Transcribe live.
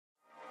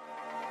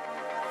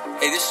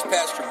Hey, this is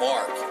Pastor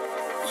Mark.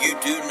 You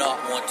do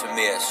not want to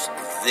miss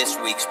this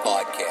week's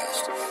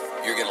podcast.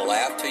 You're going to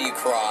laugh till you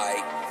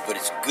cry, but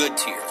it's good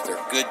tears. They're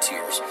good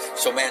tears.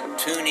 So, man,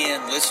 tune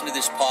in, listen to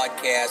this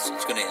podcast.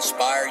 It's going to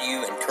inspire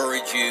you,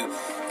 encourage you,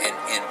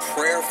 and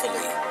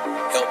prayerfully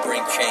help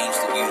bring change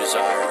that you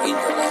desire in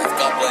your life.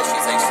 God bless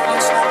you. Thanks for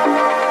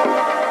listening.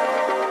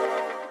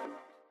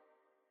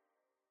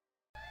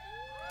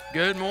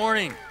 Good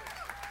morning.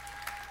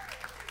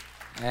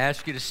 I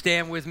ask you to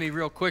stand with me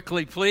real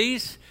quickly,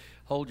 please.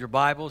 Hold your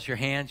Bibles, your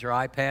hands, your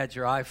iPads,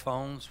 your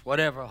iPhones,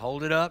 whatever.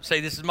 Hold it up.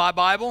 Say, this is my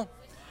Bible.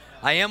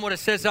 I am what it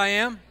says I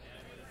am.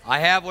 I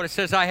have what it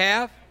says I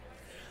have.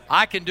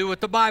 I can do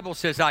what the Bible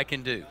says I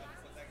can do.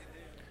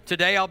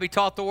 Today I'll be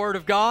taught the Word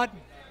of God,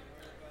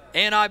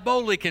 and I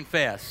boldly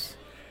confess.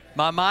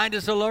 My mind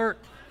is alert,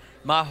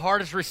 my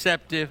heart is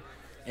receptive,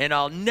 and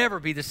I'll never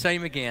be the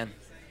same again.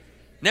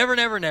 Never,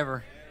 never,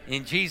 never.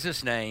 In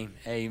Jesus' name,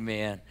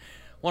 amen.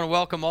 I want to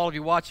welcome all of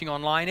you watching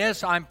online.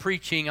 As I'm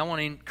preaching, I want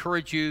to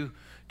encourage you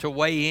to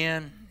weigh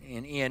in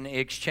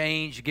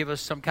exchange, give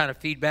us some kind of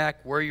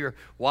feedback, where you're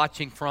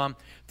watching from,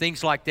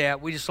 things like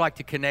that. We just like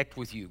to connect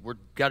with you. We've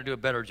got to do a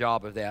better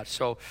job of that.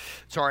 So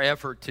it's our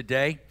effort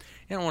today.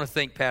 And I want to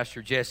thank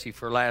Pastor Jesse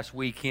for last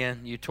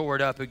weekend. You tore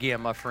it up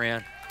again, my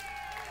friend.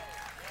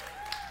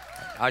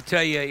 I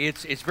tell you,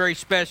 it's very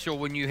special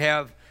when you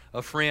have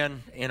a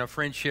friend and a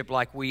friendship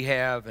like we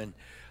have. And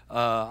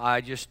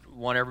I just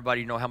want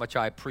everybody to know how much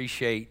I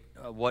appreciate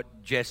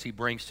what Jesse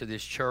brings to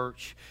this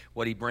church,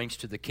 what he brings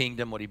to the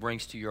kingdom, what he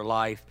brings to your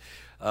life.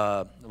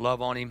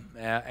 Love on him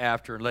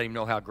after and let him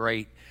know how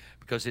great.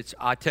 Because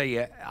I tell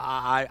you,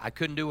 I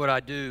couldn't do what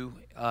I do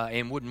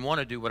and wouldn't want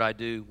to do what I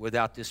do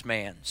without this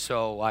man.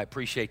 So I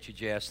appreciate you,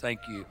 Jess. Thank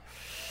you.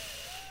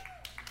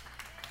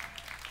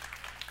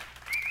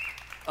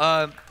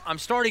 I'm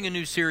starting a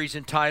new series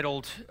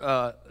entitled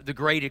The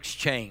Great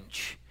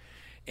Exchange.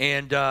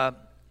 And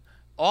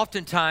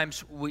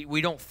oftentimes,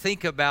 we don't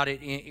think about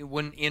it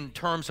in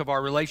terms of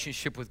our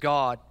relationship with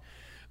God.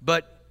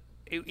 But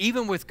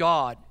even with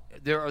God,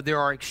 there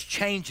are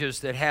exchanges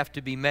that have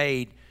to be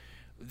made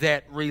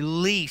that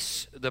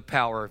release the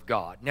power of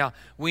God. Now,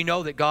 we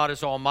know that God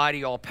is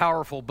almighty,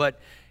 all-powerful, but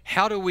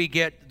how do we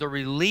get the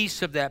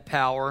release of that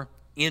power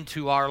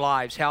into our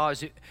lives? How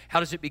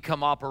does it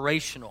become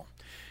operational?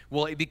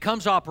 Well, it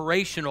becomes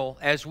operational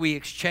as we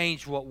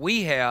exchange what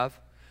we have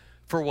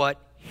for what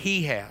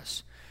He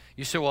has.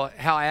 You say, well,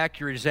 how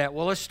accurate is that?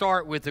 Well, let's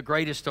start with the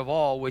greatest of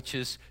all, which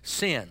is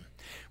sin.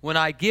 When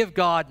I give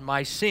God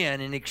my sin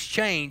in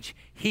exchange,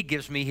 He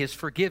gives me His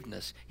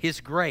forgiveness,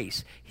 His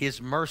grace, His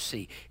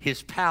mercy,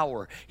 His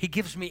power. He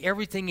gives me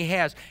everything He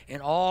has.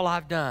 And all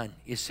I've done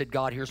is said,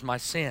 God, here's my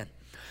sin.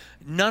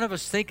 None of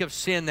us think of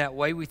sin that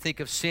way. We think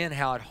of sin,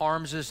 how it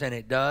harms us, and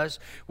it does,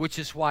 which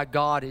is why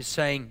God is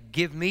saying,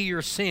 give me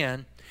your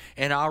sin,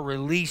 and I'll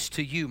release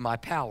to you my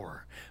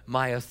power,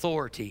 my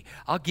authority.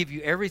 I'll give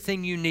you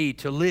everything you need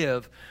to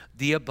live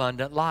the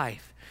abundant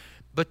life.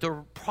 But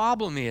the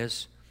problem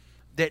is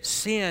that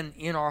sin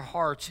in our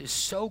hearts is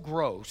so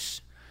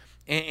gross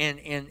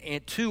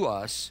and to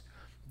us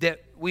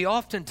that we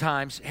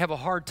oftentimes have a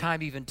hard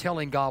time even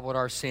telling God what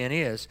our sin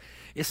is.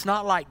 It's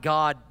not like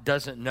God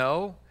doesn't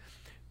know,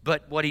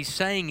 but what He's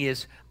saying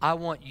is, I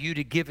want you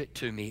to give it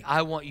to me.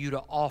 I want you to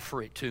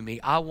offer it to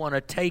me. I want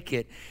to take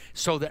it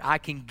so that I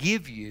can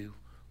give you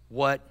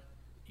what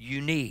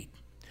you need.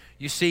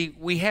 You see,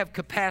 we have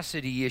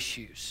capacity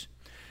issues.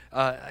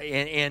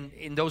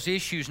 And those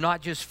issues,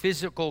 not just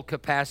physical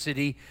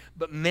capacity,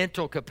 but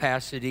mental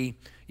capacity,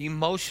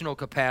 emotional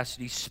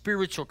capacity,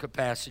 spiritual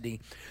capacity,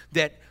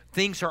 that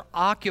things are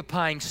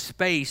occupying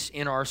space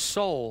in our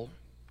soul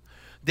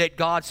that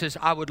God says,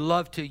 I would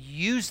love to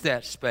use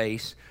that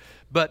space,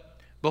 but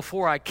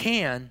before I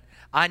can,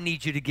 I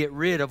need you to get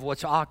rid of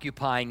what's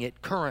occupying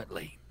it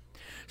currently.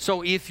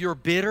 So if you're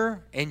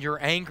bitter and you're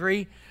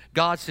angry,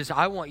 God says,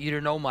 I want you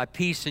to know my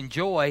peace and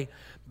joy,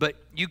 but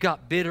you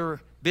got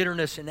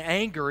bitterness and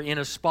anger in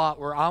a spot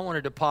where I want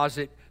to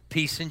deposit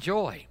peace and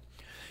joy.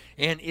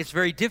 And it's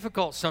very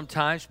difficult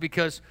sometimes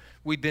because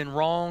we've been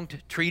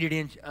wronged,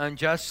 treated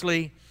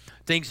unjustly.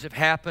 Things have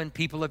happened.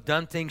 People have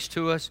done things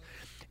to us.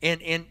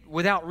 And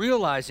without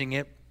realizing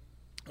it,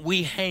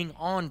 we hang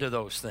on to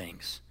those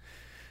things.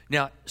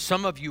 Now,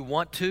 some of you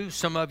want to.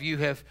 Some of you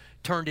have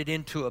turned it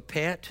into a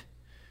pet,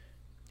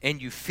 and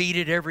you feed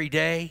it every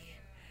day.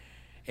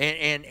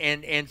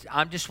 And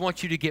I just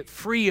want you to get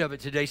free of it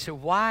today. So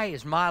why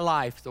is my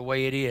life the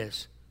way it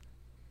is?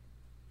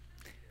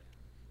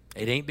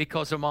 It ain't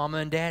because of mama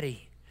and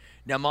daddy.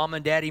 Now, mama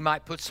and daddy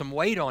might put some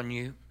weight on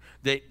you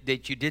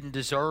that you didn't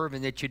deserve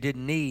and that you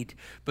didn't need.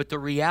 But the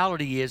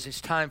reality is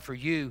it's time for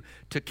you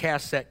to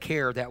cast that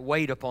care, that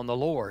weight upon the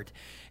Lord,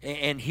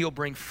 and He'll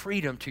bring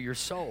freedom to your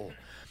soul.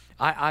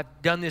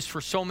 I've done this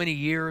for so many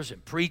years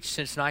and preached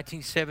since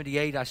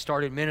 1978. I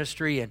started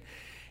ministry,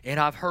 and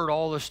I've heard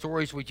all the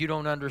stories which you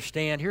don't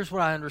understand. Here's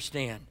what I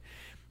understand.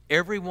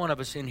 Every one of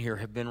us in here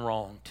have been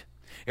wronged.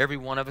 Every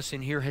one of us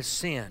in here has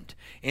sinned.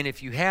 And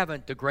if you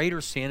haven't, the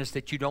greater sin is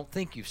that you don't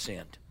think you've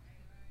sinned.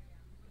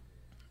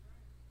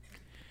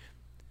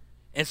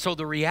 And so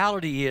the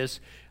reality is,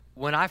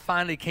 when I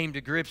finally came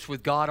to grips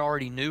with God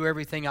already knew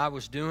everything I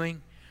was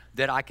doing,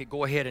 that I could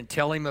go ahead and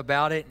tell him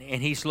about it,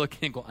 and he's looking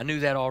and going, I knew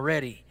that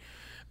already.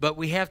 But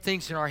we have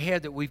things in our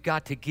head that we've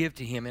got to give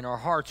to him. In our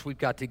hearts, we've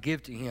got to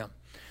give to him.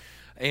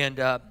 And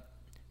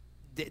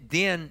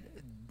then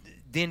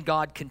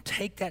God can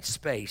take that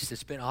space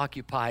that's been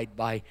occupied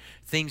by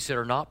things that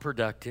are not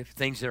productive,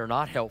 things that are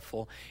not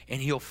helpful,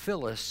 and he'll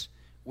fill us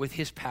with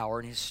his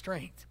power and his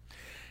strength.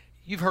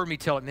 You've heard me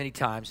tell it many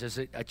times. As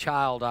a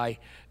child, I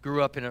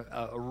grew up in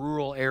a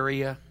rural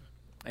area,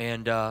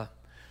 and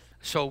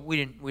so we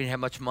didn't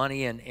have much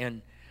money,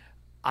 and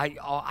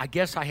I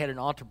guess I had an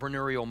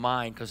entrepreneurial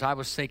mind, because I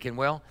was thinking,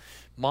 well,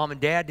 Mom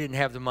and Dad didn't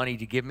have the money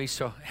to give me,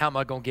 so how am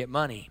I going to get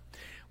money?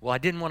 Well, I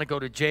didn't want to go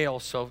to jail,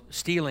 so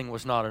stealing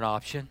was not an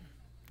option.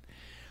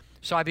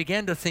 So I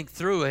began to think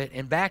through it,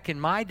 and back in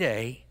my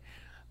day,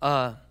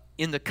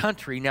 in the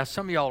country, now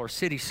some of y'all are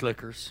city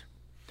slickers,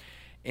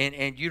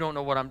 and you don't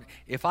know what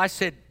if I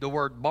said the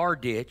word bar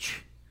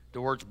ditch, the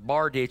words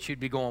bar ditch, you'd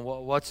be going,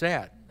 well, what's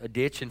that? A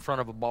ditch in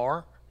front of a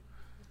bar?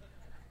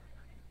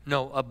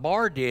 No, a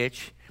bar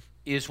ditch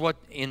is what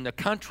in the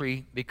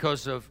country,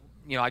 because of,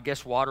 I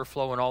guess water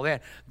flow and all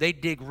that, they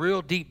dig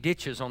real deep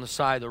ditches on the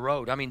side of the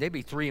road. I mean, they'd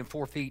be 3 and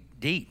 4 feet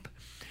deep.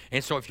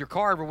 And so if your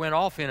car ever went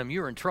off in them, you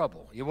were in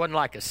trouble. It wasn't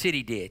like a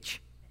city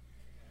ditch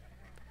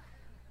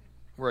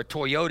where a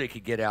Toyota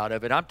could get out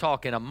of it. I'm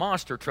talking a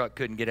monster truck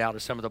couldn't get out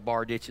of some of the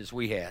bar ditches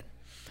we had.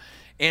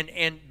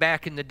 And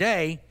back in the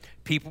day,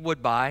 people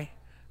would buy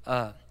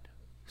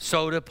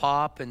soda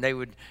pop, and they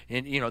weren't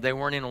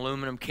in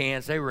aluminum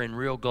cans. They were in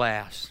real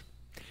glass.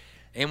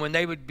 And when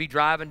they would be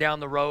driving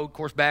down the road, of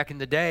course, back in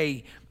the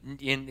day,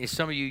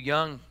 some of you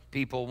young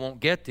people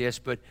won't get this,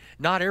 but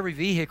not every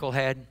vehicle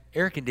had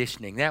air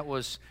conditioning. That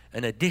was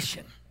an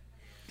addition.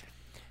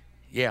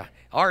 Yeah,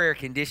 our air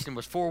conditioning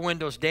was 4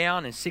 windows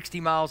down and 60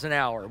 miles an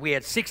hour. We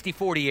had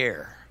 60-40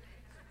 air.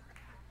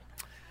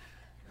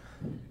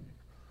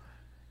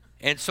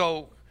 And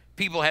so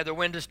people had their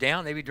windows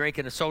down. They'd be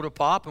drinking a soda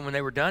pop, and when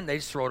they were done, they'd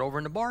just throw it over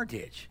in the bar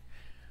ditch.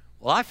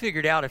 Well, I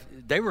figured out if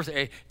they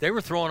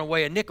were throwing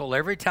away a nickel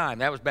every time.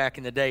 That was back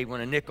in the day when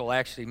a nickel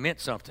actually meant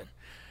something.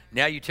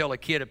 Now you tell a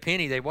kid a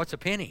penny, what's a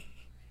penny?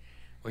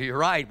 Well, you're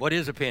right. What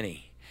is a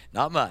penny?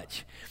 Not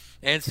much.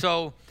 And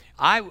so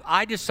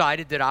I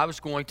decided that I was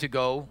going to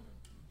go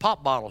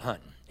pop bottle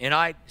hunting.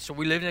 And so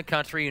we lived in the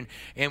country,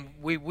 and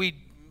we'd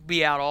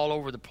be out all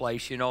over the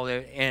place,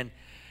 and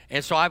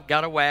so I've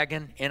got a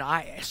wagon, and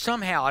I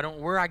don't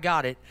know where I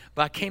got it,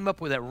 but I came up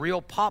with a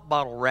real pop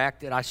bottle rack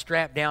that I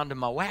strapped down to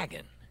my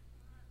wagon.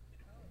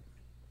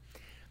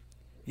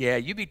 Yeah,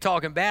 you be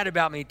talking bad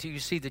about me until you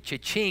see the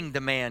cha-ching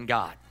the man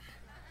got.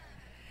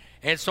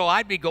 And so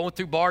I'd be going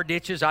through bar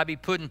ditches. I'd be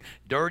putting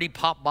dirty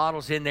pop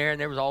bottles in there,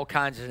 and there was all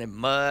kinds of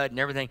mud and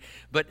everything.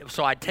 But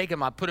so I'd take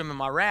them, I'd put them in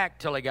my rack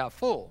till they got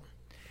full.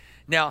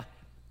 Now,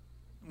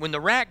 when the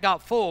rack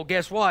got full,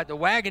 guess what? The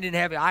wagon didn't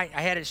have it. I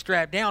had it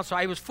strapped down, so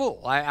it was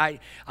full. I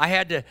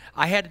had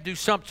to do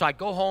something. So I'd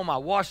go home, I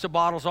washed the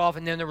bottles off,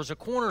 and then there was a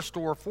corner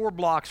store 4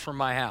 blocks from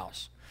my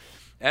house.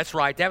 That's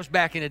right. That was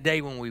back in the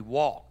day when we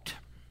walked.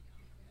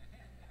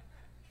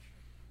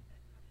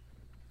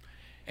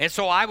 And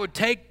so I would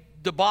take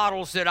the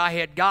bottles that I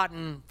had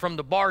gotten from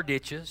the bar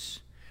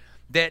ditches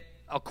that,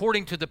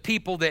 according to the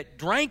people that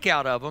drank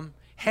out of them,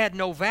 had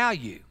no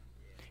value.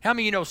 How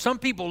many of you know some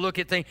people look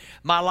at things,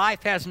 my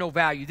life has no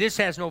value, this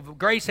has no,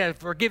 grace has,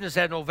 forgiveness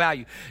has no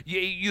value.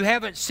 You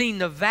haven't seen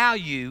the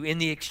value in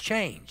the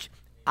exchange.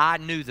 I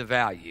knew the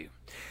value.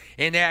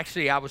 And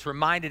actually, I was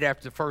reminded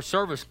after the first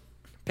service,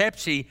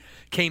 Pepsi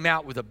came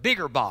out with a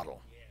bigger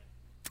bottle.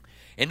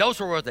 And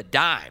those were worth a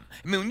dime.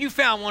 I mean, when you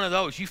found one of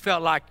those, you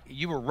felt like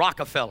you were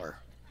Rockefeller.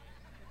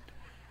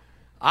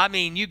 I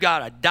mean, you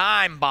got a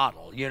dime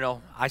bottle,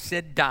 I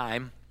said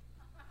dime.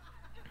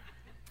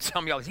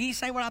 Some of y'all, did he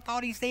say what I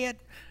thought he said?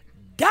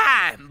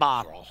 Dime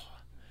bottle.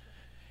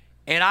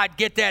 And I'd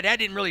get that. That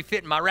didn't really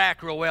fit in my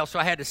rack real well, so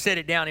I had to set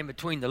it down in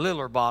between the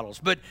littler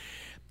bottles. But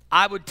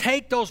I would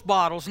take those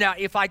bottles. Now,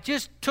 if I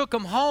just took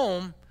them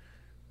home,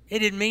 it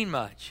didn't mean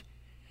much.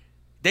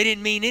 They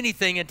didn't mean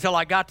anything until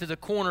I got to the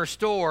corner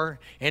store.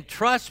 And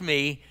trust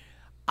me,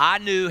 I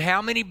knew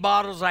how many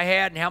bottles I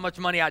had and how much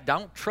money I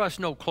don't trust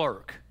no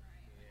clerk.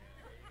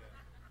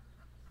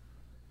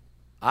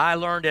 I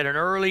learned at an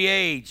early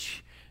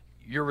age,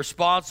 you're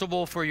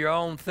responsible for your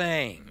own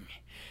thing.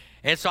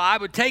 And so I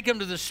would take them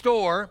to the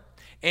store,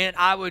 and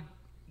I would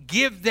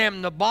give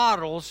them the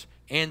bottles,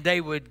 and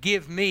they would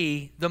give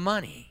me the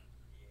money.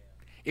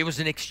 It was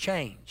an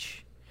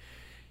exchange.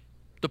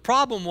 The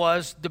problem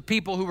was the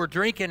people who were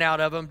drinking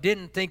out of them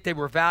didn't think they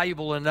were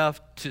valuable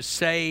enough to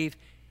save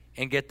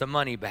and get the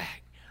money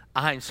back.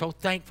 I'm so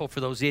thankful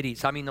for those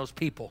idiots. I mean, those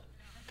people.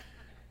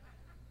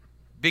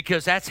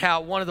 Because that's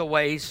one of the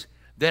ways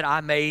that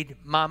I made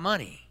my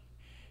money.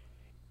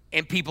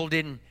 And people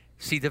didn't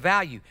see the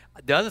value.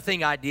 The other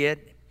thing I did,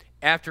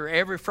 after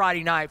every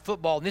Friday night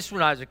football, and this is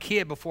when I was a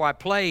kid before I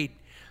played,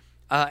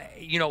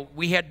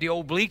 we had the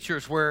old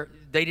bleachers where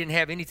they didn't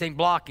have anything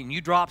blocking.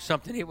 You dropped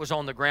something, it was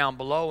on the ground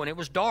below, and it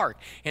was dark.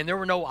 And there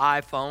were no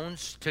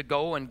iPhones to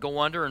go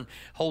under and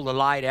hold the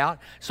light out.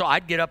 So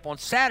I'd get up on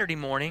Saturday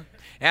morning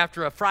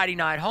after a Friday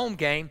night home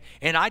game,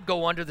 and I'd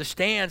go under the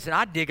stands, and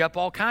I'd dig up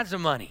all kinds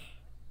of money.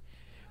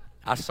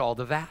 I saw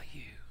the value.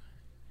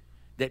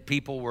 That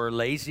people were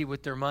lazy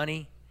with their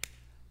money.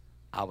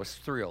 I was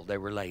thrilled they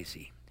were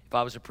lazy. If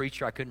I was a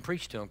preacher, I couldn't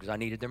preach to them because I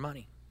needed their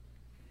money.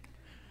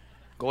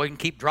 Go ahead and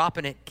keep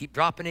dropping it, keep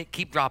dropping it,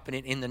 keep dropping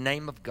it in the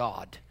name of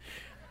God.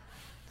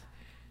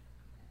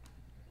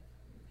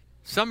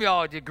 Some of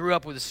y'all grew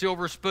up with a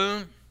silver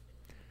spoon.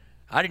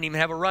 I didn't even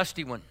have a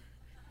rusty one.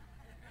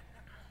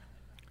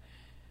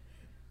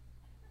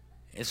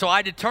 And so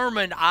I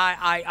determined,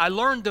 I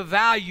learned the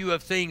value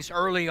of things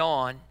early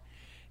on.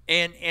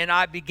 And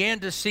I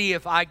began to see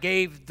if I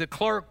gave the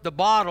clerk the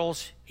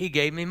bottles, he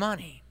gave me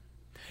money.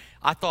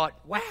 I thought,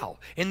 wow.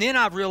 And then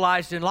I've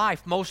realized in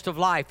life, most of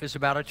life is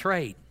about a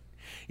trade.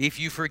 If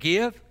you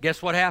forgive,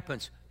 guess what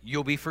happens?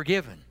 You'll be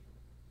forgiven.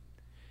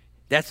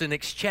 That's an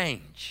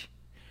exchange.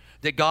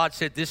 That God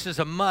said, this is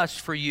a must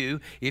for you.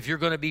 If you're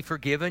going to be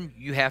forgiven,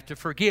 you have to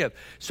forgive.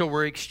 So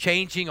we're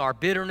exchanging our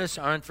bitterness,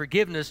 our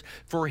unforgiveness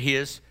for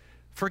His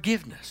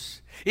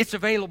forgiveness. It's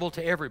available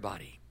to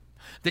everybody.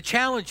 The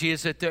challenge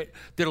is that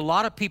a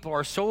lot of people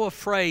are so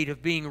afraid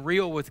of being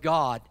real with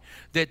God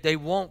that they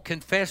won't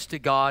confess to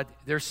God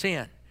their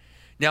sin.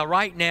 Now,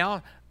 right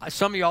now,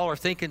 some of y'all are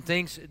thinking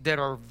things that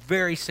are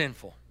very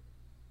sinful.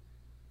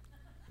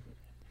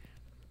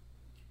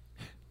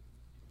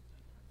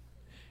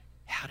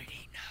 How did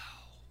he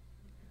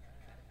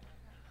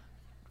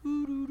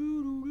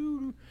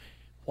know?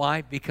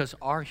 Why? Because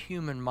our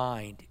human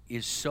mind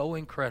is so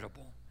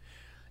incredible.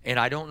 And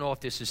I don't know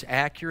if this is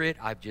accurate.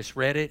 I've just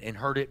read it and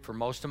heard it for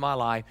most of my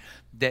life,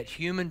 that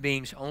human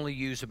beings only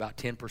use about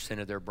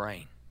 10% of their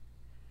brain.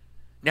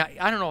 Now,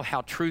 I don't know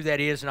how true that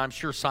is, and I'm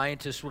sure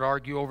scientists would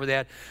argue over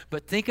that,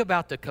 but think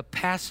about the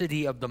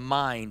capacity of the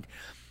mind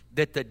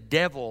that the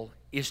devil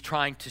is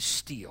trying to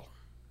steal.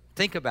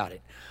 Think about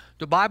it.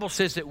 The Bible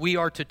says that we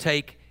are to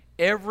take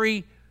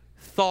every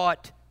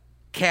thought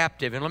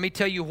captive. And let me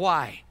tell you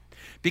why.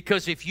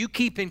 Because if you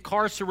keep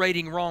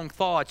incarcerating wrong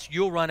thoughts,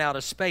 you'll run out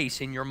of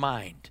space in your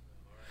mind.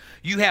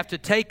 You have to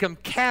take them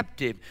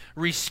captive,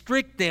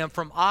 restrict them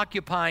from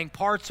occupying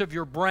parts of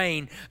your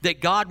brain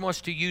that God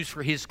wants to use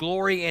for His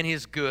glory and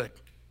His good.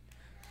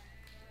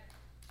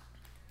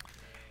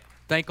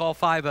 Thank all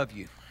 5 of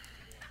you.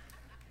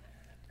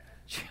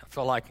 I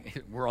feel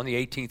like we're on the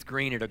 18th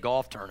green at a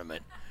golf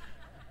tournament.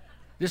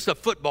 This is a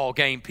football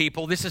game,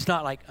 people. This is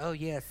not like, oh,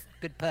 yes,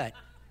 good putt.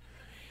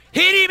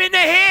 Hit him in the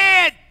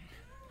head!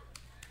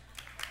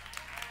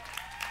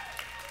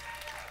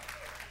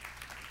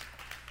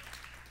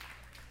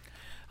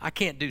 I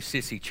can't do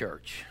sissy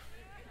church.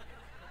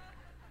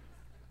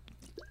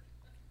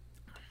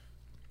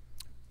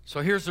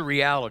 So here's the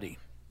reality.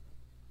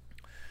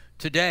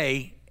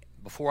 Today,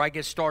 before I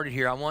get started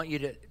here, I want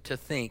you to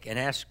think and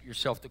ask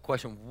yourself the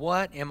question,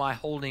 what am I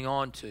holding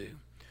on to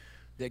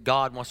that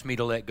God wants me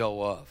to let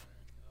go of?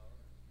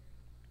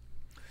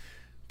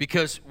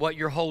 Because what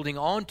you're holding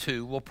on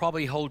to will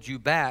probably hold you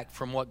back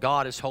from what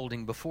God is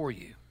holding before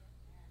you.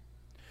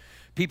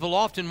 People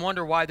often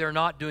wonder why they're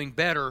not doing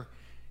better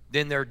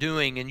than they're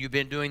doing, and you've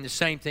been doing the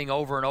same thing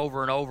over and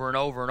over and over and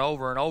over and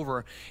over and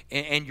over,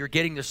 and you're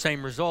getting the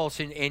same results,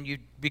 and you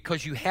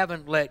because you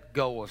haven't let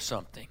go of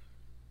something.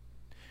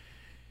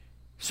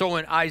 So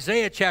in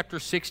Isaiah chapter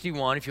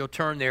 61, if you'll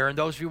turn there, and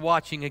those of you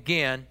watching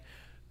again,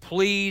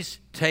 please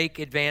take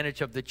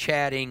advantage of the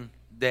chatting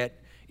that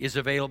is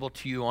available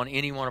to you on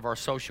any one of our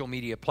social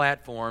media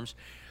platforms,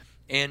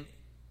 and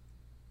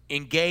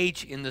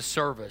engage in the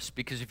service,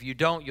 because if you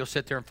don't, you'll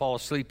sit there and fall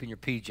asleep in your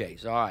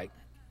PJs. All right,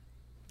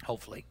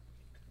 hopefully.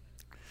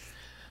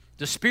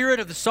 The Spirit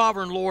of the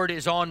Sovereign Lord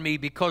is on me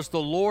because the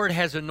Lord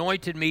has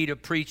anointed me to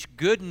preach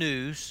good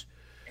news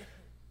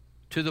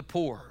to the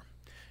poor.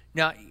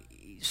 Now,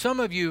 some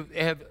of you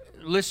have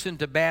listened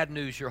to bad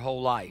news your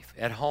whole life,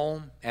 at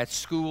home, at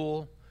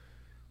school,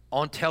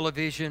 on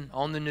television,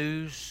 on the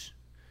news.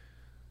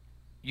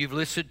 You've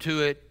listened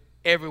to it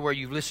everywhere.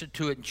 You've listened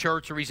to it in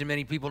church. The reason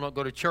many people don't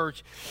go to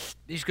church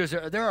is because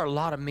there are a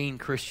lot of mean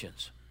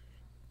Christians.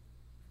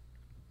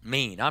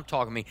 Mean. I'm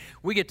talking mean.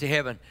 We get to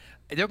heaven,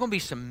 there are going to be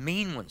some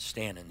mean ones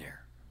standing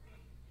there.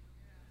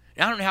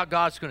 And I don't know how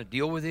God's going to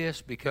deal with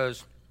this,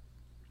 because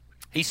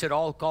He said,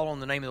 all who call on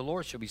the name of the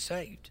Lord shall be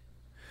saved.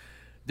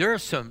 There are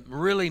some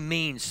really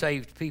mean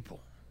saved people.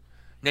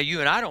 Now, you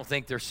and I don't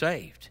think they're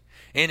saved.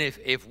 And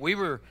if we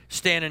were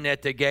standing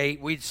at the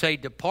gate, we'd say,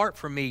 depart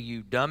from me,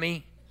 you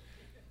dummy.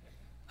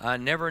 I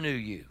never knew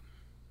you.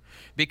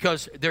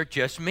 Because they're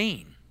just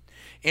mean.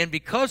 And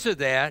because of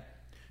that,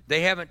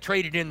 they haven't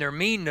traded in their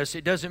meanness.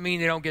 It doesn't mean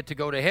they don't get to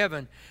go to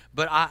heaven,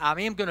 but I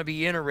am going to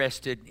be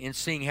interested in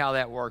seeing how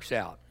that works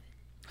out.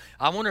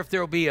 I wonder if there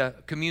will be a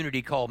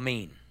community called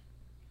Mean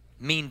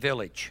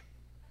Village.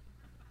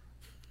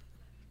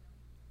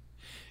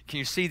 Can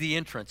you see the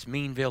entrance,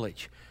 Mean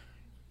Village?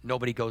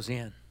 Nobody goes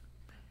in.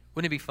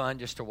 Wouldn't it be fun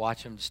just to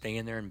watch them stay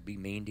in there and be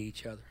mean to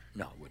each other?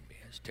 No, it wouldn't be.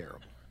 It's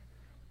terrible.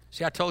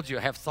 See, I told you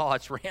I have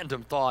thoughts,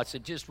 random thoughts,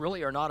 that just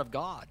really are not of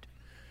God.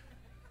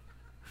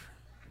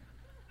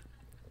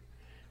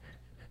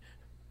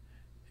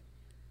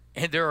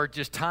 And there are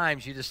just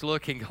times you just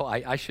look and go,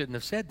 I shouldn't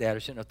have said that. I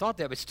shouldn't have thought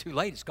that, but it's too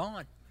late. It's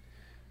gone.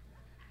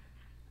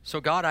 So,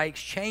 God, I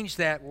exchanged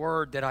that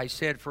word that I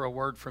said for a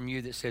word from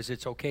you that says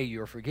it's okay,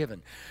 you're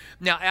forgiven.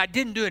 Now, I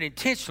didn't do it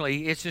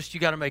intentionally. It's just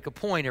you got to make a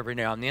point every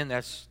now and then.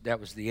 That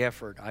was the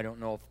effort. I don't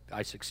know if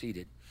I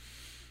succeeded.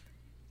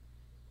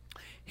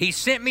 He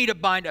sent me to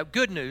bind up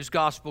good news,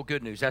 gospel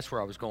good news. That's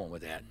where I was going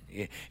with that.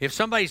 If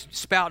somebody's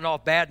spouting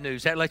off bad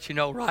news, that lets you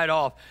know right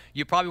off,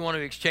 you probably want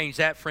to exchange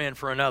that friend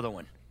for another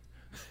one.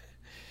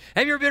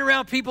 Have you ever been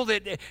around people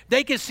that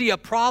they can see a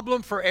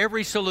problem for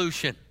every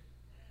solution?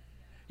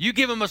 You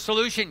give them a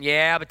solution,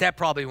 yeah, but that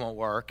probably won't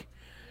work.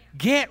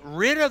 Get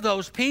rid of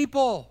those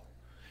people.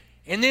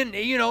 And then,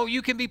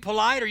 you can be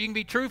polite or you can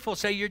be truthful.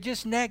 Say, you're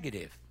just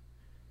negative.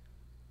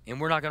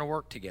 And we're not going to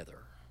work together.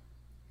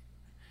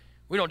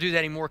 We don't do that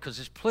anymore because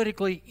it's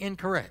politically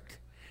incorrect.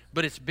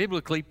 But it's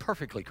biblically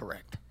perfectly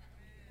correct.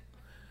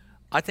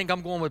 I think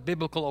I'm going with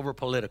biblical over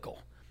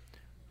political.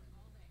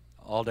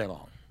 All day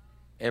long.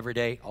 Every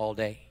day, all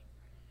day.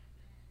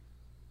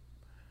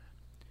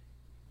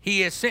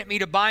 He has sent me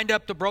to bind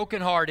up the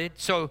brokenhearted.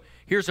 So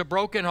here's a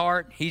broken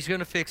heart. He's going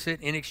to fix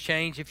it in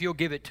exchange if you'll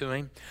give it to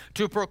him.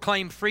 To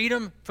proclaim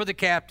freedom for the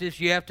captives.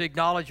 You have to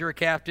acknowledge you're a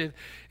captive.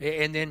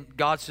 And then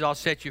God says, I'll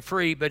set you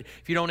free. But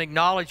if you don't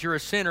acknowledge you're a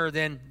sinner,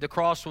 then the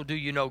cross will do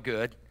you no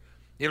good.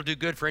 It'll do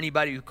good for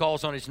anybody who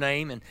calls on his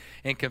name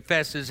and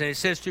confesses. And it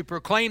says to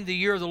proclaim the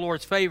year of the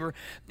Lord's favor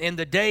and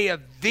the day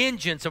of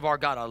vengeance of our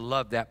God. I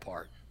love that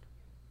part.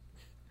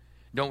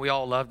 Don't we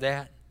all love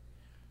that?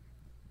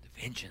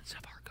 The vengeance of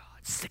our God.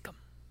 Sick 'em.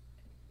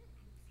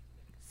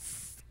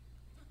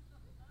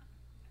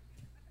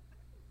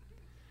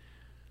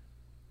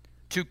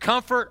 To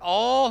comfort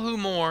all who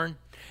mourn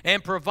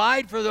and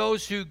provide for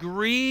those who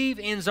grieve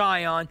in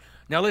Zion.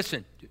 Now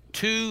listen,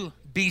 to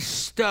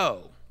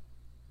bestow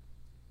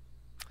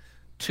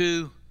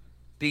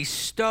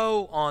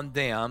on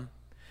them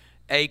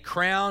a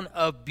crown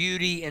of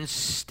beauty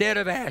instead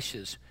of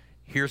ashes.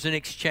 Here's an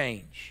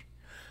exchange.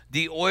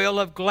 The oil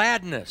of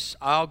gladness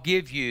I'll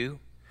give you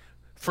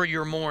for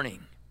your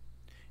mourning.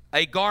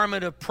 A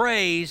garment of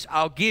praise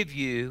I'll give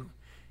you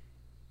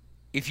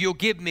if you'll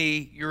give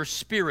me your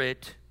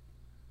spirit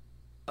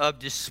of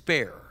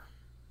despair.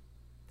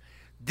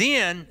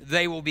 Then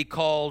they will be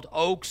called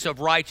oaks of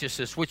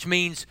righteousness, which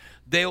means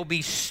they'll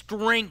be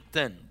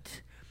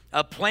strengthened,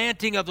 a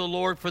planting of the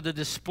Lord for the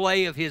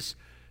display of his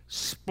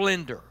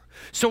splendor.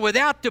 So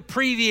without the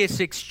previous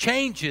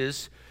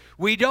exchanges,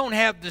 we don't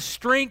have the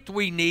strength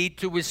we need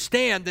to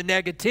withstand the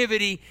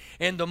negativity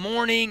and the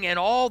mourning and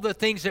all the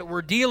things that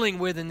we're dealing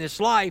with in this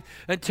life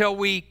until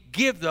we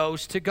give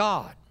those to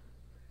God.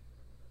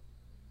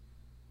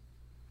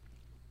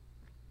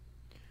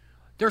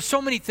 There are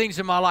so many things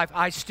in my life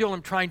I still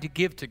am trying to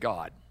give to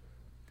God.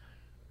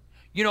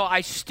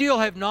 I still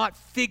have not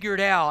figured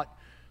out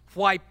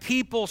why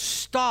people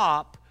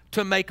stop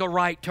to make a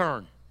right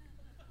turn.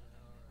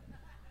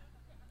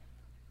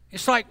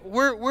 It's like,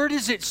 where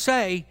does it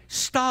say,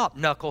 stop,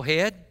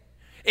 knucklehead?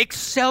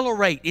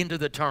 Accelerate into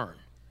the turn.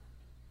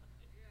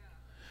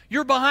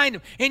 You're behind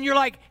them, and you're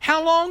like,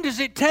 how long does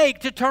it take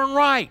to turn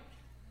right?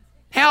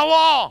 How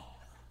long?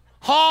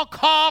 Honk,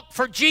 honk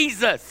for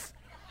Jesus.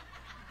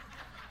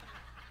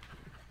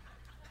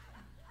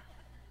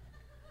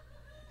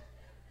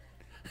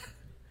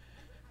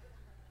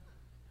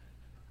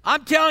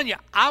 I'm telling you,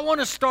 I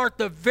want to start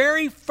the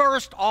very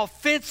first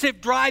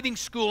offensive driving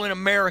school in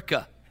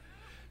America.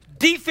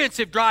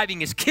 Defensive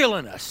driving is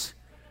killing us.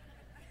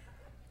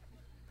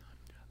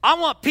 I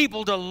want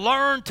people to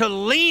learn to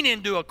lean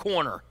into a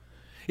corner.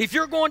 If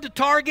you're going to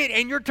Target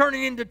and you're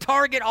turning into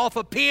Target off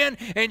a pin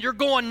and you're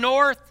going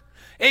north,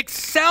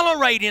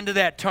 accelerate into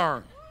that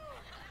turn.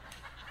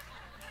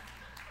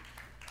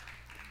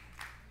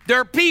 There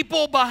are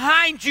people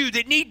behind you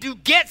that need to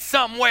get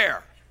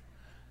somewhere.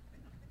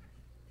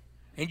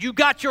 And you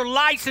got your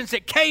license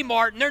at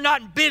Kmart and they're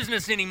not in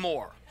business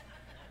anymore.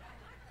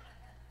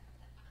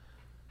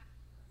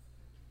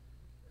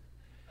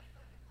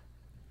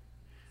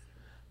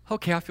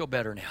 Okay, I feel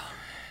better now.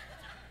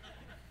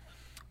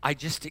 I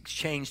just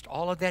exchanged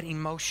all of that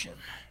emotion.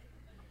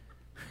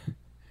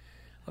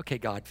 Okay,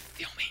 God,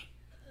 fill me.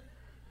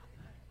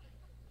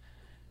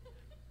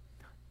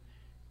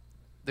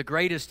 The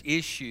greatest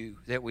issue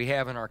that we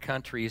have in our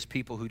country is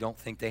people who don't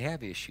think they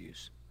have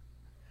issues.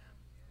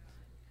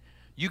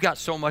 You got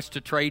so much to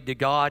trade to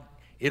God,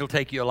 it'll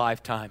take you a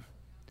lifetime.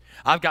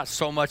 I've got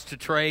so much to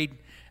trade.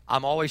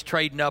 I'm always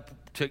trading up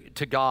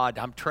to God.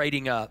 I'm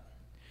trading up.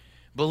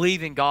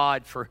 Believing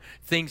God for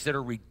things that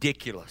are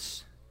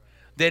ridiculous.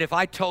 That if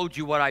I told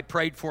you what I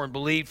prayed for and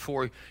believed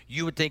for,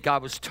 you would think I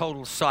was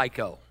total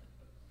psycho.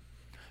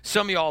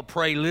 Some of y'all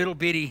pray little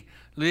bitty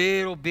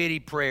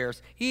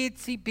prayers.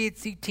 Itsy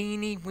bitsy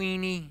teeny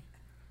weeny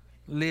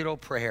little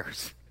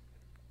prayers.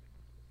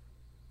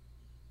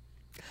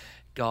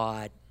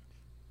 God,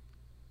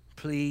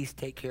 please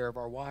take care of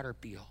our water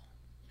bill.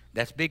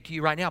 That's big to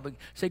you right now. But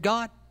say,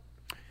 God,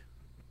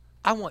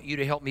 I want you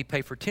to help me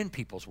pay for 10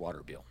 people's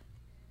water bill.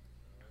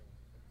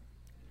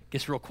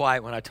 Gets real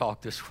quiet when I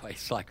talk this way.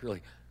 It's like,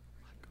 really,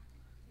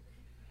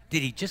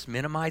 did he just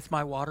minimize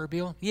my water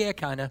bill? Yeah,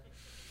 kind of.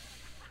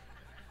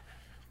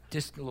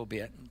 Just a little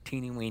bit,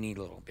 teeny weeny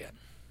little bit.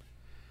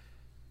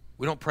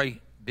 We don't pray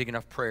big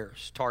enough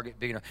prayers, target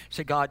big enough.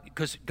 Say, God,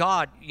 because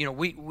God, you know,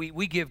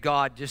 we give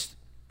God just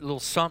a little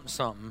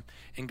something,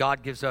 and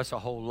God gives us a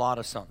whole lot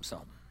of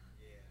something.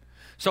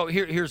 So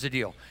here's the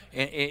deal.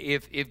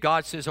 If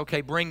God says,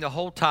 okay, bring the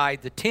whole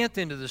tithe, the 10th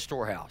into the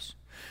storehouse.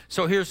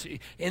 So and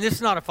this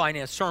is not a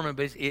finance sermon,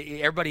 but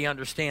everybody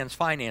understands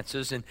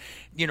finances. And,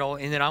 you know,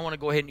 and then I want to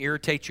go ahead and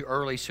irritate you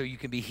early so you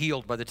can be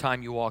healed by the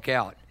time you walk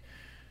out.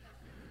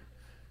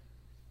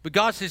 But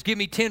God says, give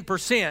me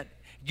 10%.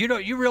 You know,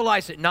 you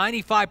realize that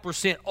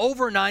 95%,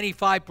 over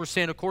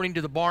 95%, according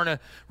to the Barna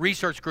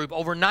Research Group,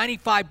 over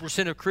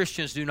 95% of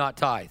Christians do not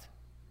tithe.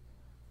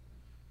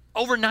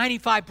 Over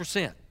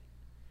 95%.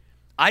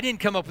 I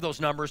didn't come up with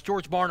those numbers.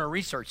 George Barna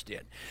Research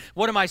did.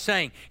 What am I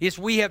saying? Is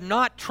we have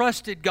not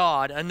trusted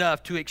God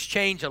enough to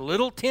exchange a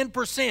little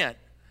 10%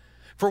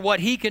 for what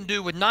he can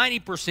do with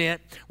 90%,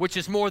 which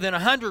is more than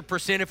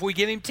 100% if we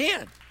give him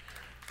 10.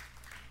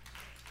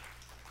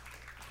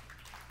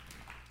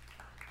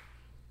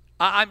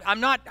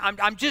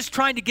 I'm just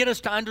trying to get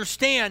us to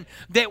understand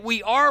that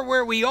we are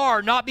where we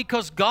are, not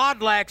because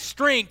God lacks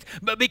strength,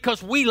 but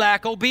because we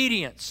lack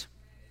obedience.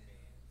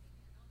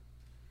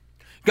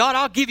 God,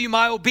 I'll give you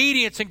my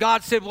obedience. And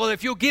God said, well,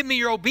 if you'll give me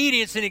your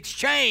obedience in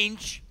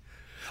exchange,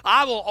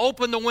 I will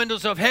open the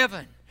windows of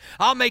heaven.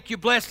 I'll make you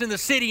blessed in the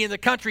city and the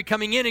country,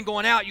 coming in and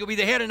going out. You'll be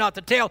the head and not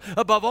the tail,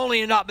 above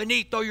only and not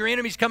beneath. Though your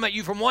enemies come at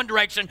you from one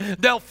direction,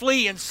 they'll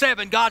flee in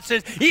 7. God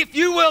says, if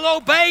you will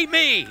obey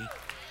me,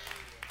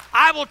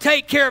 I will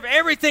take care of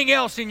everything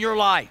else in your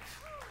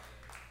life.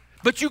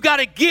 But you've got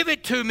to give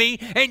it to me,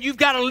 and you've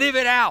got to live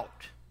it out.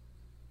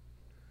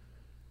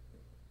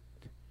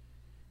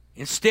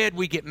 Instead,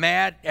 we get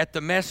mad at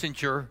the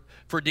messenger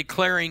for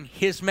declaring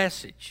his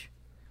message.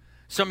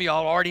 Some of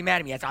y'all are already mad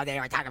at me. That's all they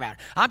are talking about.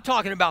 I'm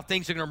talking about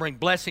things that are going to bring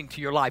blessing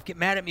to your life. Get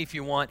mad at me if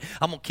you want.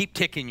 I'm going to keep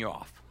ticking you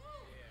off.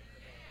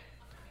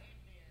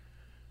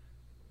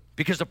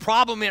 Because the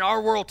problem in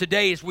our world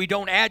today is we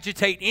don't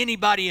agitate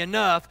anybody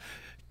enough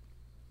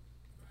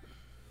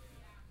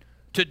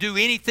to do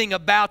anything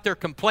about their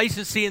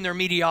complacency and their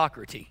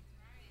mediocrity.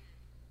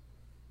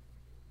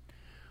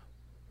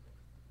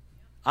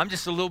 I'm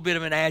just a little bit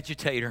of an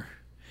agitator.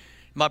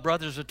 My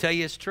brothers will tell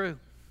you it's true.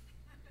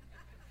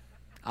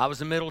 I was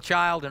a middle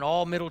child, and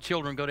all middle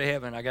children go to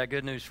heaven. I got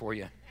good news for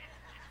you.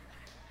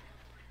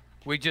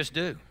 We just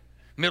do.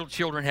 Middle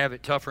children have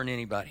it tougher than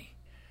anybody.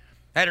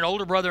 I had an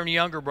older brother and a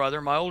younger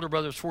brother. My older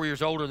brother was 4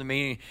 years older than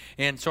me,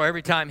 and so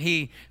every time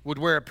he would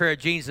wear a pair of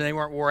jeans and they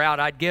weren't wore out,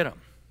 I'd get them.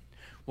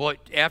 Well,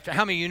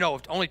 how many of you know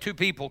if only 2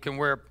 people can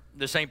wear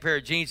the same pair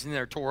of jeans and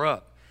they're tore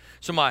up?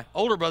 So my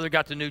older brother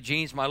got the new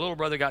jeans, my little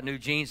brother got new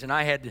jeans, and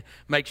I had to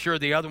make sure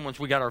the other ones,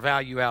 we got our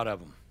value out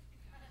of them.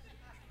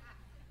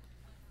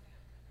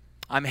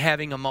 I'm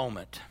having a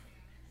moment.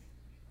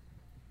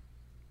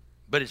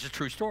 But it's a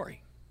true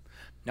story.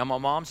 Now, my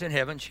mom's in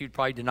heaven. She'd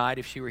probably deny it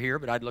if she were here,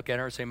 but I'd look at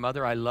her and say,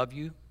 Mother, I love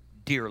you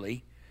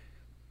dearly,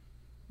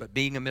 but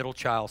being a middle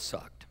child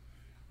sucked.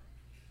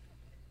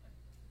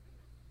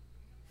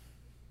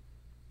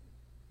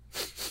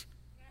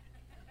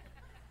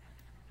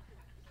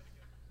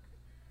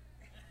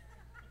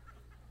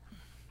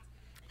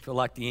 Feel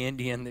like the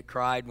Indian that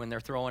cried when they're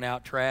throwing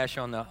out trash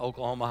on the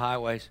Oklahoma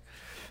highways.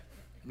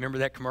 Remember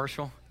that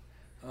commercial?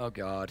 Oh,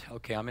 God.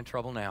 Okay, I'm in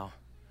trouble now.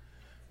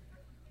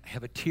 I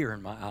have a tear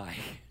in my eye.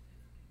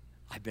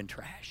 I've been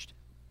trashed.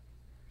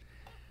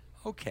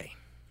 Okay.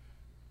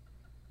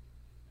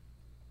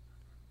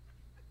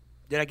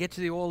 Did I get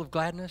to the oil of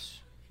gladness?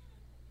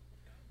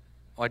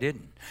 Oh, I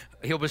didn't.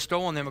 He'll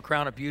bestow on them a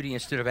crown of beauty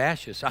instead of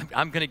ashes.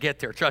 I'm going to get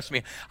there. Trust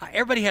me.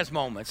 Everybody has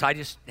moments. I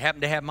just happen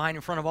to have mine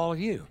in front of all of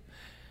you.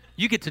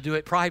 You get to do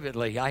it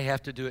privately. I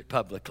have to do it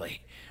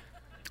publicly.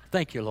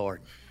 Thank you,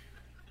 Lord.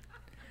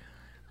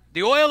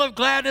 The oil of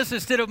gladness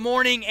instead of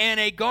mourning, and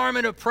a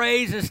garment of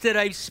praise instead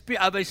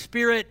of a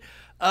spirit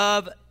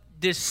of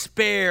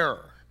despair.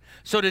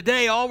 So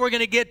today, all we're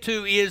going to get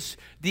to is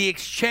the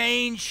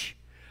exchange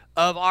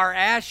of our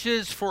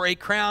ashes for a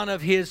crown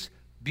of His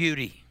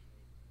beauty.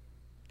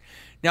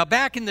 Now,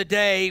 back in the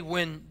day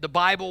when the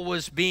Bible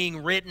was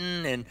being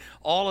written and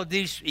all of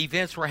these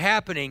events were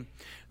happening,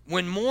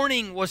 when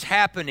mourning was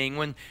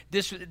happening,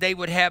 they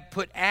would have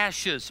put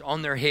ashes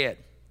on their head.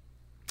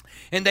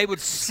 And they would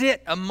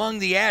sit among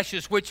the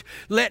ashes, which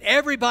let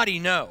everybody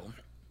know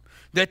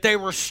that they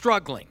were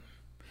struggling.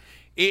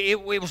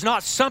 It was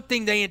not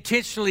something they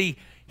intentionally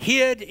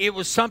hid. It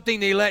was something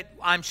they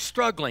I'm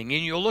struggling.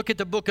 And you'll look at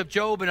the book of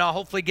Job, and I'll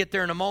hopefully get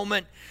there in a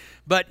moment.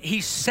 But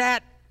he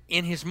sat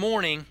in his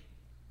mourning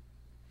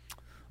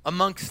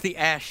amongst the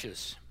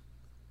ashes.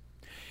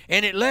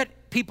 And it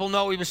let people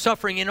know he was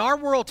suffering. In our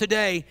world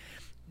today,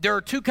 there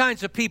are two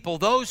kinds of people,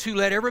 those who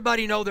let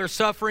everybody know they're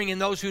suffering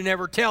and those who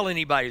never tell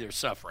anybody they're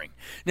suffering.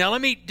 Now,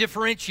 let me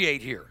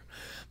differentiate here.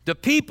 The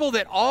people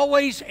that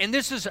always, and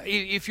this is,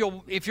 if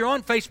you're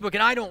on Facebook,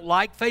 and I don't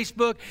like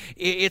Facebook,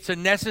 it's a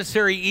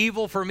necessary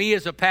evil for me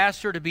as a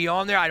pastor to be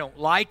on there. I don't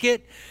like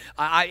it.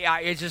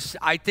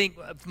 I think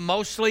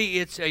mostly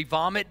it's a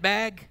vomit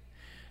bag.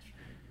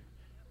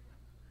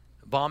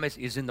 Vomit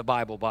is in the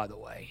Bible, by the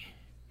way.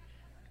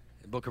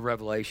 The book of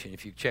Revelation,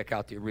 if you check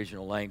out the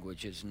original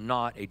language, is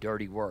not a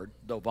dirty word,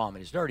 though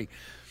vomit is dirty.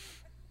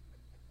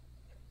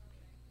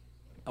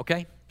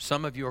 Okay?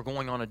 Some of you are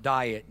going on a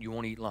diet, you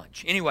won't eat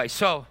lunch. Anyway,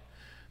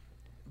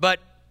 but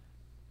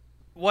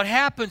what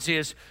happens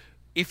is,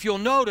 if you'll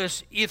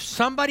notice, if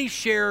somebody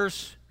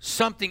shares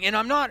something, and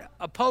I'm not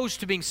opposed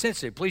to being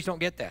sensitive, please don't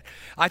get that.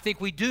 I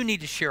think we do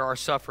need to share our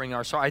suffering,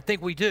 our sorrow. I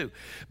think we do.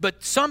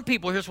 But some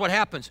people, here's what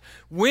happens.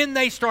 When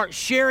they start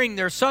sharing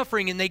their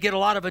suffering and they get a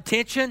lot of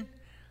attention,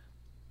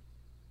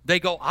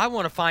 they go, I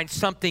want to find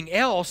something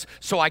else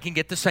so I can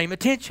get the same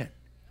attention.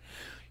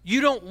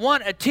 You don't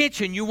want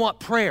attention, you want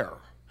prayer.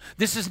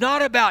 This is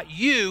not about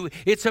you,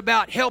 it's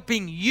about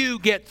helping you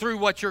get through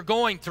what you're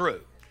going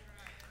through.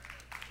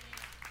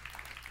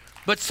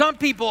 But some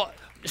people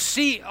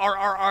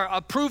are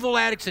approval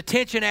addicts,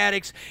 attention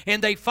addicts,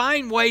 and they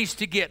find ways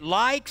to get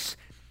likes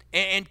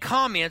and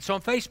comments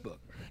on Facebook.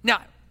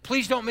 Now,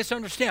 please don't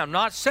misunderstand. I'm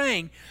not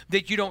saying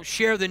that you don't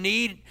share the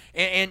need,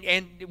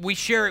 and we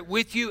share it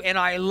with you, and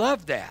I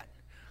love that.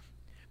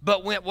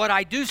 But what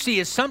I do see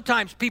is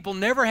sometimes people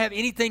never have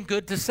anything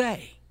good to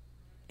say,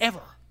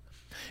 ever.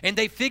 And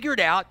they figured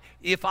out,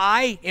 if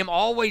I am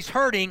always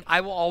hurting,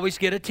 I will always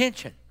get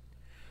attention.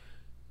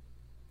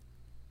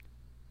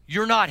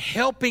 You're not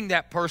helping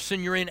that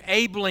person, you're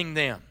enabling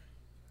them.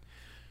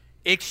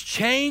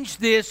 Exchange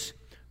this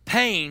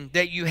pain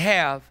that you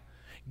have,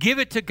 give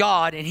it to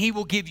God, and He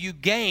will give you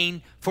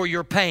gain for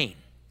your pain.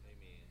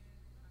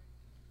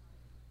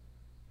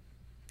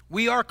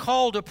 We are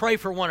called to pray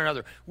for one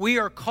another. We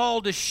are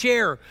called to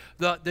share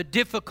the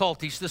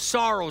difficulties, the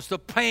sorrows, the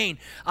pain.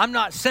 I'm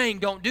not saying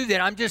don't do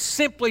that. I'm just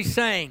simply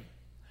saying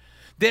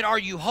that, are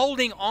you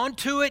holding on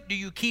to it? Do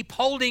you keep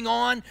holding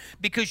on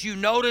because you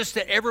notice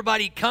that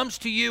everybody comes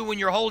to you when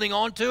you're holding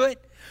on to it?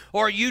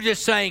 Or are you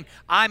just saying,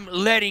 I'm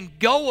letting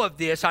go of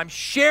this, I'm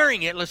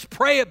sharing it, let's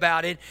pray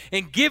about it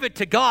and give it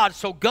to God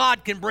so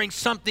God can bring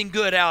something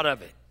good out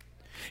of it?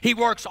 He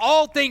works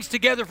all things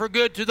together for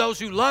good to those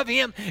who love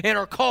Him and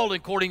are called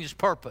according to His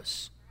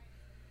purpose.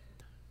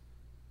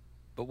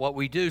 But what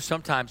we do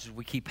sometimes is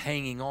we keep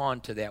hanging on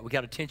to that. We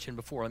got attention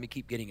before. Let me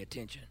keep getting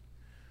attention.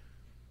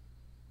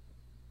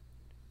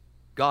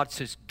 God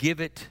says, give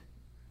it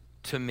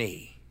to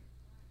me.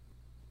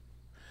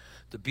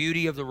 The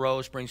beauty of the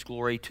rose brings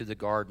glory to the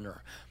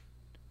gardener.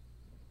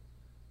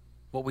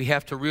 What we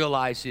have to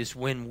realize is,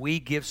 when we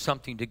give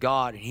something to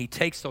God and He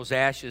takes those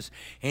ashes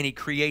and He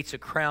creates a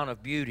crown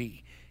of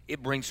beauty,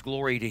 it brings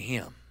glory to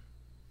Him.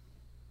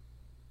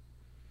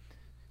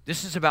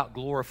 This is about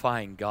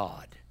glorifying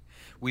God.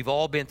 We've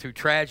all been through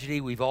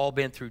tragedy. We've all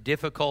been through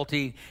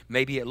difficulty.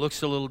 Maybe it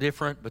looks a little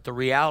different, but the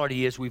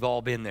reality is we've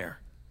all been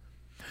there.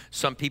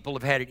 Some people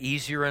have had it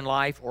easier in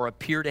life, or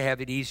appear to have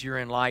it easier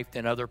in life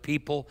than other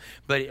people,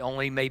 but it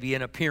only may be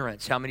an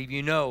appearance. How many of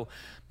you know,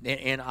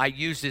 and I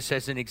use this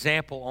as an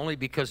example only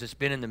because it's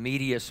been in the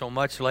media so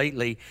much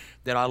lately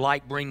that I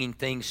like bringing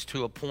things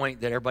to a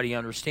point that everybody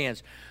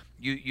understands.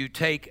 You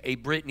take a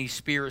Britney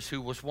Spears,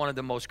 who was one of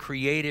the most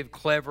creative,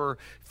 clever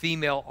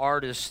female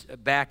artists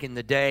back in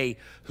the day,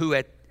 who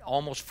at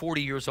almost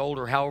 40 years old,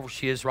 or however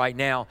she is right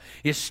now,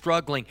 is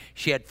struggling.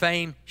 She had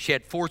fame, she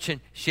had fortune,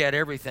 she had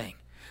everything.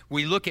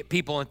 We look at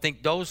people and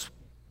think those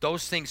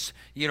things,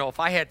 if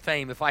I had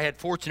fame, if I had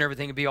fortune,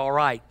 everything would be all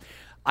right.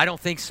 I don't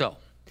think so.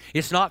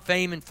 It's not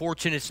fame and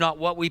fortune. It's not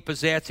what we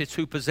possess. It's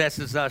who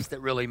possesses us that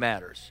really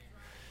matters.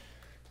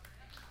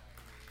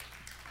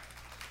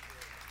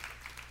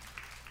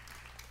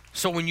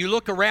 So when you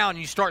look around and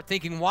you start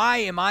thinking, why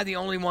am I the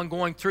only one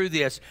going through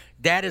this?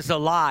 That is a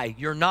lie.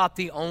 You're not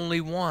the only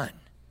one.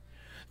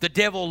 The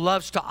devil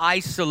loves to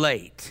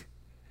isolate,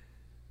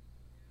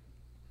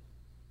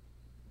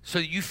 so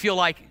that you feel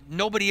like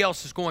nobody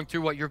else is going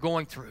through what you're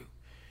going through.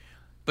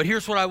 But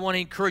here's what I want to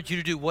encourage you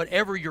to do.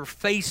 Whatever you're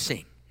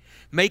facing,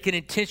 make an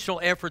intentional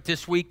effort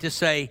this week to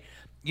say,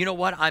 you know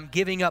what? I'm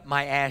giving up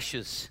my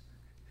ashes.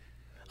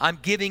 I'm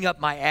giving up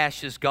my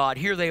ashes, God.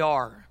 Here they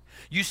are.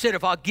 You said,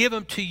 if I'll give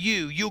them to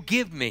you, you'll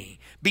give me,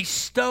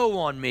 bestow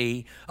on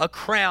me a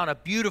crown, a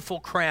beautiful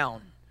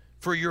crown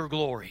for your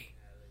glory.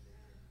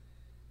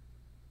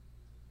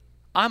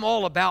 I'm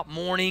all about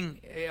mourning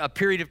a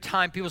period of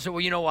time. People say,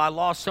 well, I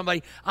lost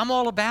somebody. I'm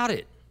all about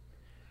it.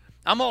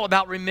 I'm all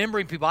about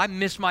remembering people. I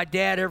miss my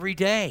dad every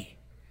day.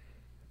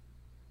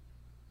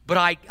 But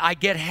I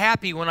get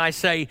happy when I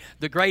say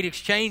the great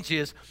exchange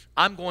is,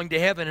 I'm going to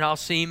heaven and I'll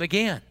see him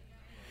again.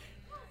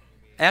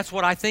 That's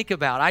what I think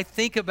about. I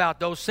think about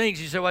those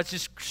things. You say, well, it's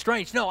just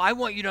strange. No, I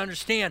want you to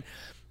understand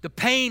the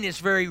pain is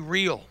very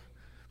real,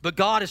 but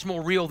God is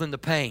more real than the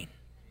pain.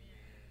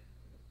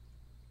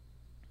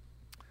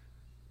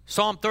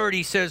 Psalm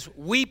 30 says,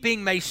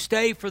 weeping may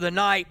stay for the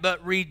night,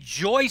 but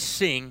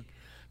rejoicing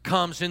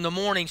comes in the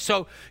morning.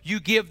 So you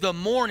give the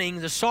mourning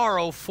the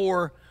sorrow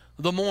for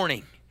the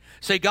morning.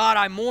 Say, God,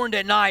 I mourned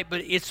at night,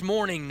 but it's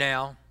morning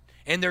now,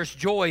 and there's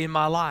joy in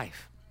my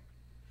life.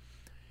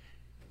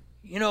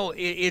 You know,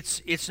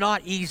 it's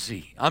not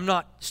easy. I'm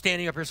not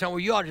standing up here saying, well,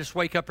 you ought to just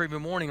wake up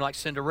every morning like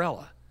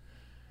Cinderella.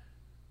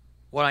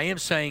 What I am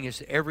saying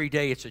is every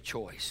day it's a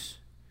choice,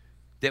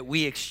 that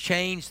we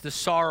exchange the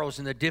sorrows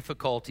and the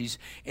difficulties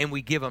and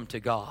we give them to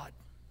God.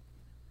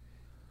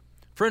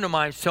 A friend of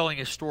mine was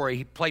telling a story.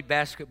 He played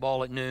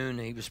basketball at noon,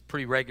 and he was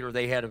pretty regular.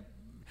 They had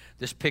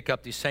this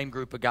pickup, this same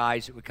group of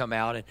guys that would come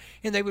out,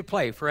 and they would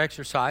play for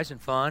exercise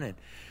and fun.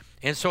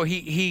 And so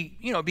he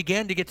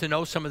began to get to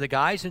know some of the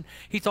guys, and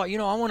he thought,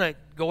 I want to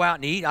go out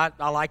and eat.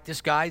 I like this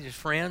guy, his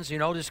friends,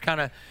 just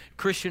kind of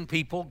Christian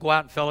people, go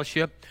out and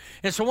fellowship.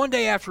 And so one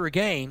day after a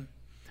game,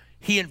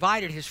 he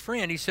invited his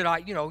friend. He said,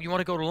 you want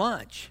to go to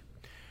lunch?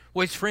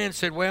 Well, his friend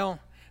said, well,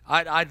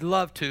 I'd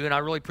love to, and I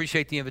really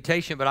appreciate the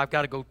invitation, but I've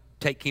got to go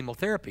take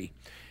chemotherapy.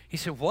 He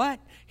said, what?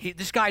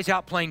 This guy's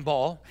out playing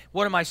ball.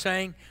 What am I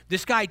saying?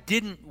 This guy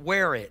didn't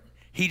wear it.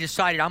 He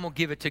decided, I'm going to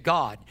give it to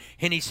God.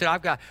 And he said,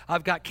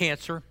 I've got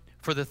cancer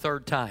for the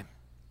third time.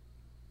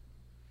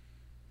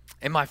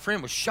 And my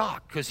friend was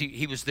shocked because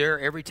he was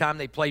there every time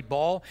they played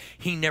ball.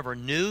 He never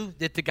knew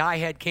that the guy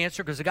had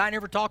cancer because the guy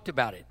never talked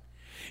about it.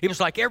 It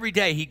was like every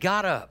day he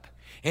got up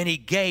and he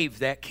gave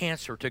that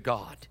cancer to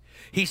God.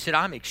 He said,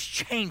 I'm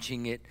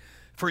exchanging it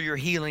for your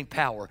healing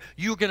power.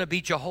 You're going to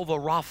be Jehovah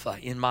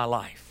Rapha in my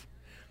life.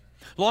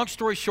 Long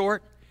story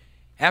short,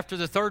 after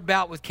the third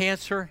bout with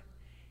cancer,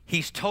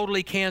 he's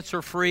totally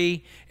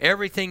cancer-free.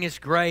 Everything is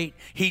great.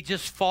 He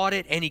just fought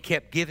it, and he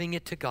kept giving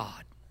it to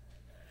God.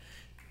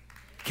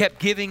 Kept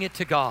giving it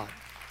to God.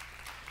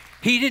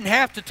 He didn't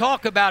have to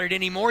talk about it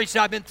anymore. He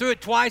said, I've been through it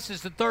twice.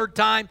 It's the third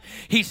time.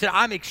 He said,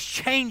 I'm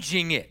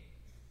exchanging it.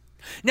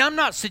 Now, I'm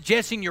not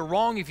suggesting you're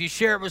wrong if you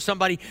share it with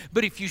somebody,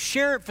 but if you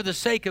share it for the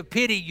sake of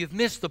pity, you've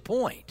missed the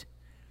point.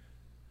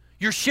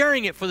 You're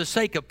sharing it for the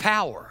sake of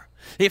power.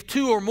 If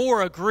two or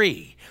more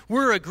agree,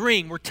 we're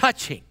agreeing, we're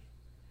touching.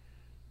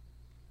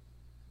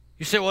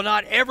 You say, well,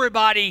 not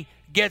everybody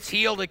gets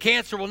healed of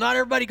cancer. Well, not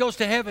everybody goes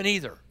to heaven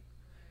either.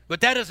 But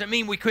that doesn't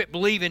mean we quit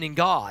believing in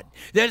God.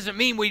 That doesn't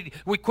mean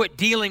we quit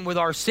dealing with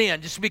our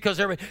sin just because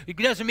it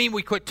doesn't mean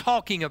we quit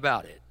talking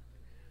about it.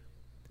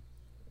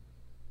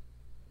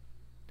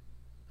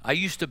 I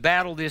used to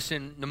battle this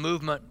in the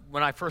movement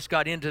when I first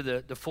got into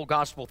the full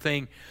gospel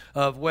thing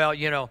of,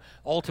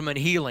 ultimate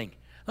healing.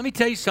 Let me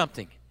tell you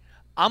something.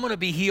 I'm going to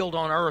be healed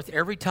on earth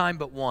every time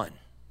but one.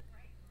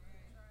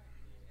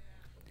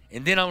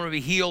 And then I'm going to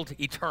be healed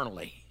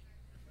eternally.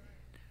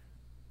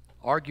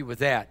 Argue with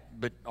that,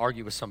 but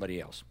argue with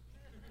somebody else.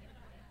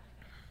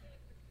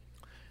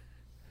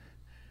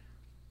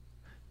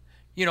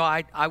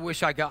 I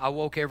wish I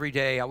awoke every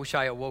day. I wish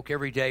I awoke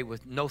every day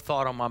with no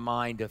thought on my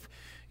mind of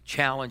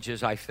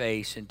challenges I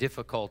face and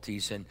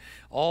difficulties and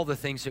all the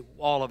things that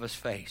all of us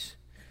face.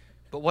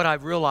 But what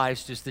I've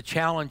realized is the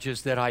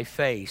challenges that I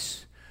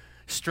face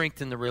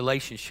strengthen the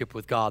relationship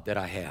with God that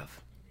I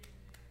have.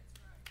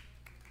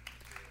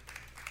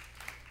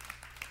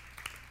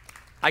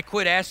 I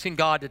quit asking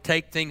God to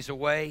take things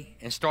away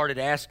and started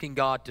asking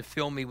God to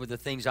fill me with the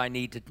things I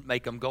need to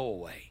make them go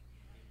away.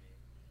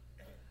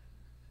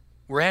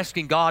 We're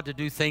asking God to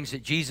do things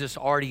that Jesus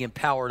already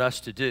empowered us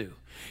to do.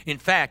 In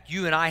fact,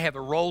 you and I have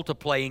a role to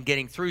play in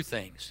getting through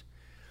things.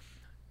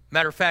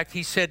 Matter of fact,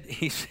 he said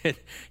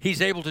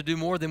he's able to do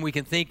more than we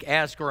can think,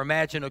 ask, or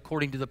imagine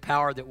according to the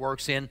power that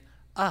works in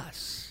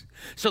us.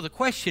 So the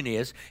question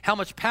is, how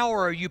much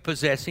power are you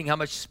possessing? How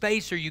much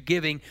space are you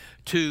giving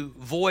to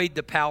void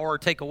the power or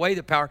take away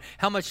the power?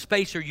 How much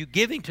space are you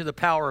giving to the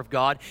power of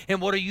God?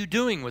 And what are you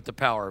doing with the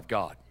power of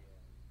God?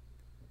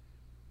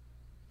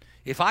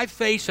 If I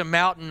face a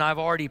mountain I've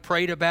already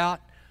prayed about,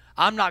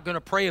 I'm not going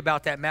to pray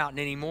about that mountain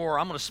anymore.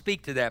 I'm going to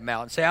speak to that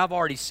mountain. Say, I've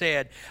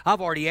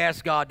already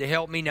asked God to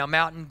help me. Now,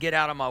 mountain, get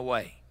out of my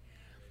way.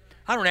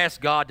 I don't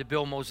ask God to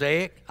build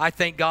Mosaic. I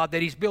thank God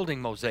that He's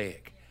building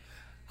Mosaic.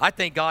 I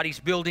thank God He's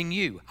building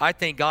you. I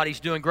thank God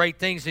He's doing great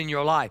things in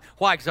your life.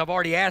 Why? Because I've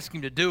already asked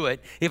Him to do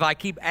it. If I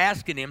keep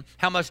asking Him,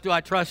 how much do I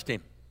trust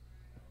Him?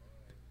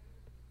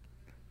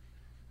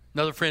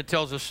 Another friend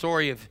tells a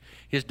story of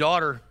his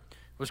daughter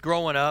was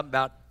growing up,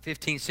 about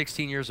 15,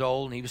 16 years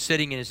old, and he was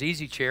sitting in his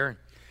easy chair. And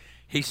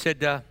he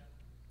said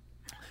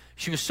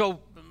she was so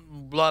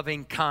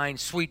loving, kind,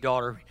 sweet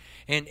daughter.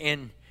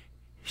 And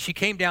she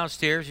came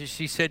downstairs and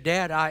she said,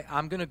 Dad,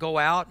 I'm going to go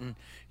out and,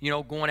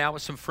 going out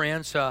with some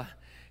friends.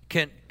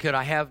 Could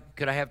I have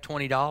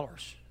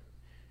 $20?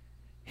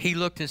 He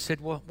looked and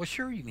said, well,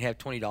 sure, you can have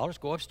 $20.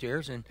 Go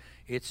upstairs and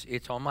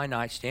it's on my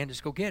nightstand.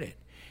 Just go get it.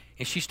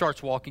 And she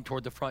starts walking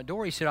toward the front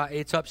door. He said,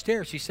 it's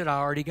upstairs. She said, I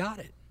already got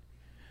it.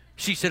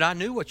 She said, I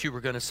knew what you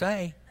were going to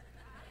say.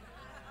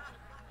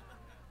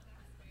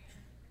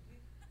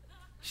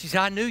 She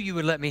said, I knew you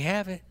would let me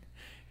have it.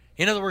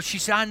 In other words, she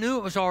said, I knew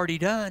it was already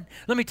done.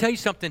 Let me tell you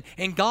something.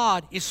 And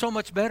God is so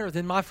much better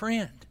than my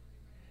friend.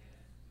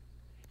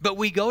 But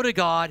we go to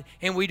God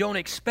and we don't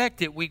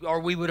expect it,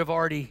 or we would have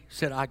already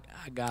said, I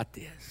got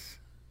this.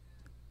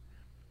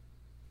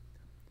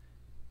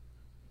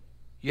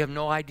 You have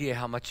no idea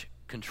how much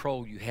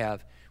control you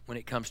have when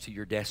it comes to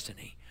your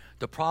destiny.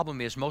 The problem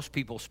is most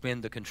people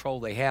spend the control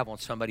they have on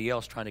somebody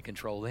else trying to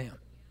control them.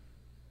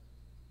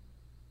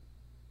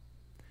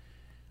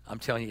 I'm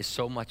telling you, it's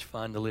so much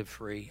fun to live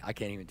free. I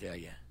can't even tell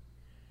you.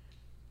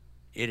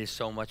 It is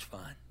so much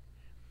fun.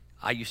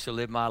 I used to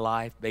live my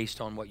life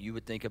based on what you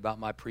would think about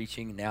my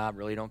preaching. Now I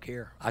really don't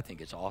care. I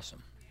think it's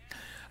awesome.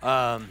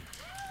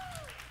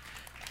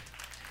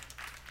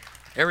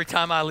 Every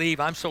time I leave,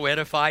 I'm so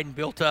edified and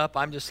built up.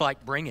 I'm just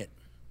like, bring it.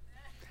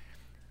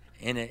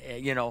 And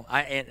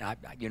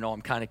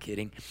I'm kind of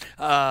kidding.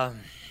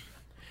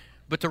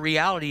 But the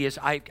reality is,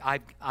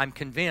 I'm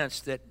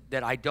convinced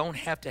that I don't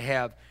have to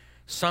have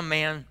some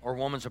man or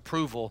woman's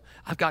approval.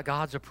 I've got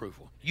God's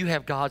approval. You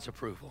have God's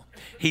approval.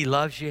 He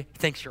loves you. He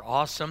thinks you're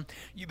awesome.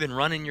 You've been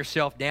running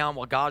yourself down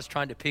while God's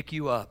trying to pick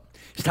you up.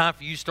 It's time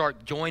for you to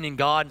start joining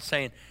God and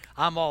saying,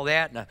 I'm all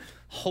that and a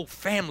whole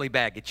family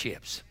bag of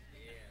chips.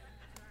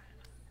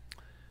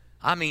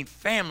 I mean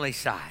family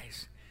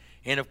size.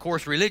 And of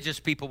course, religious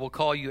people will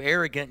call you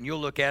arrogant, and you'll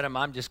look at them,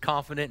 I'm just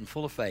confident and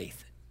full of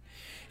faith.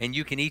 And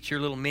you can eat your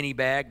little mini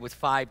bag with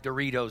 5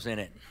 Doritos in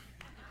it.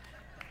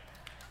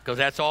 Because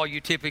that's all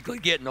you typically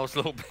get in those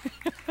little bags.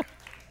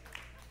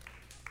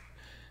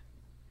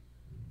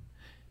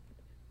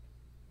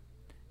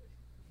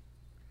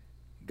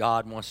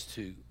 God wants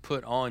to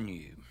put on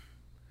you,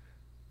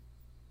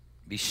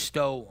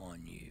 bestow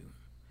on you,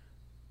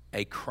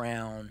 a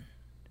crown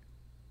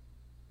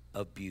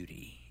of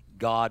beauty.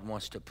 God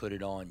wants to put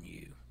it on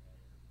you.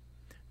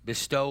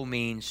 Bestow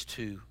means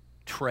to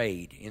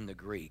trade in the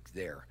Greek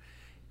there.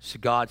 So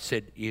God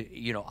said,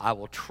 I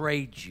will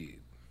trade you.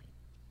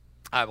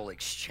 I will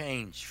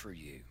exchange for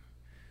you.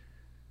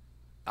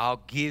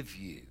 I'll give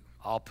you.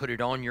 I'll put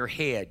it on your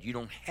head. You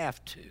don't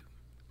have to.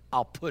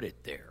 I'll put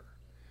it there.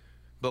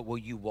 But will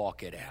you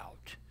walk it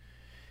out?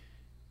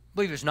 I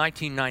believe it was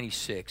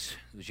 1996. There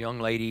was a young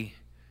lady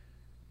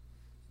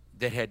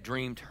that had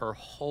dreamed her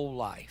whole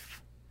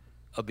life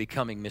of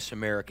becoming Miss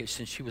America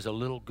since she was a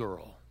little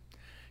girl.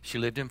 She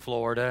lived in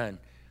Florida, and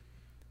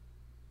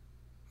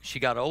she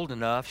got old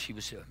enough. She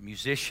was a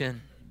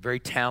musician, very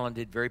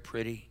talented, very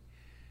pretty.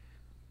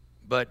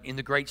 But in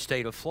the great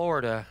state of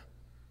Florida,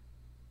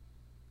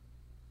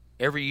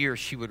 every year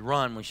she would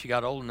run when she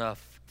got old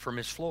enough for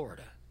Miss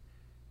Florida.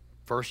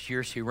 First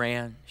year she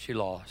ran, she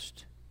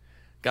lost.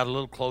 Got a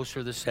little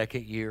closer the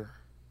second year.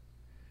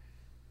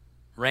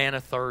 Ran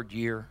a third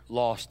year,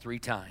 lost 3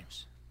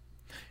 times.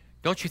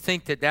 Don't you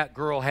think that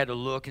girl had to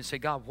look and say,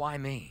 God, why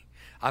me?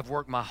 I've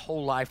worked my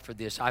whole life for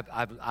this.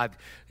 I've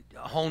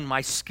honed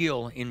my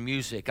skill in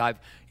music. I've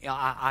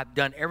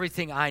done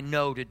everything I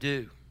know to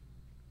do.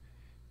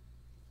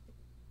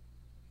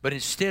 But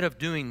instead of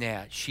doing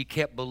that, she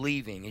kept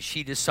believing, and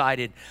she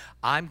decided,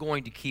 I'm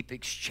going to keep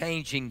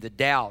exchanging the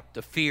doubt,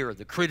 the fear,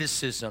 the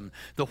criticism,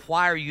 the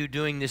why are you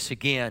doing this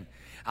again?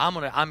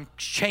 I'm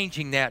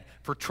changing that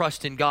for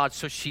trust in God.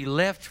 So she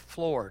left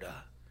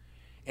Florida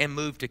and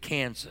moved to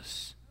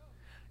Kansas.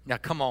 Now,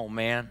 come on,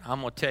 man.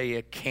 I'm going to tell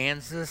you,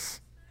 Kansas.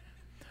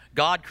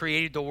 God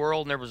created the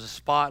world, and there was a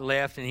spot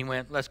left, and he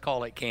went, let's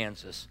call it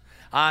Kansas.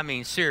 I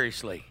mean,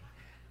 seriously.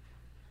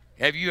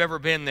 Have you ever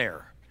been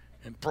there?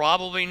 And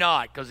probably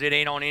not, because it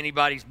ain't on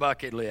anybody's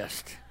bucket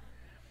list.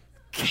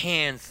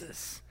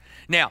 Kansas.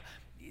 Now,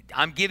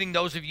 I'm giving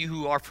those of you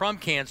who are from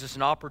Kansas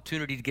an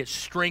opportunity to get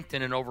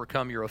strengthened and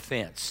overcome your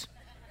offense.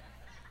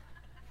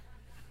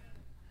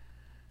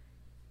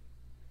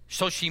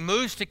 So she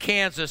moves to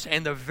Kansas,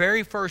 and the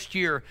very first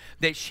year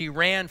that she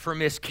ran for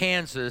Miss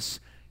Kansas,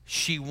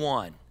 she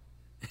won.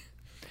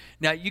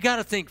 Now, you got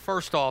to think,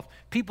 first off,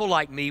 people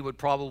like me would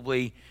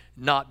probably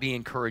not be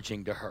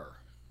encouraging to her.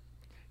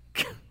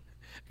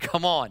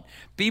 Come on.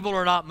 People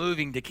are not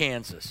moving to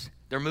Kansas.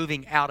 They're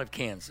moving out of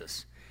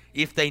Kansas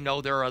if they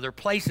know there are other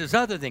places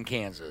other than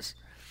Kansas.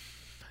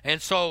 And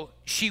so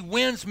she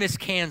wins Miss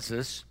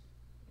Kansas,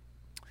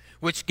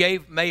 which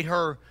gave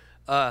her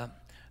the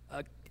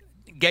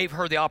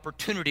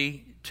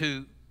opportunity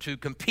to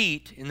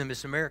compete in the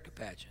Miss America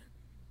pageant.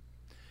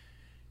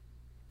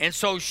 And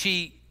so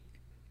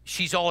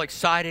she's all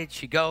excited.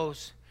 She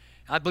goes.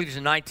 I believe it was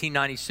in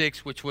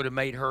 1996, which would have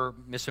made her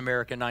Miss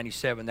America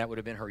 97. That would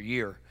have been her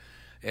year.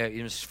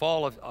 It was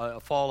fall of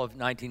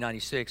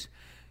 1996.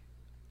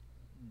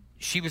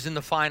 She was in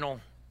the final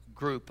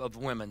group of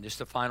women, just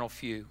the final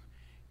few.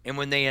 And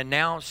when they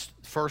announced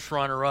first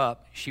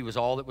runner-up, she was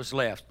all that was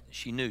left.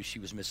 She knew she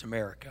was Miss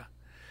America.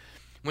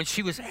 When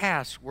she was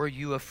asked, were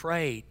you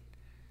afraid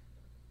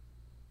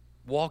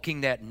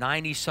walking that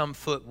 90-some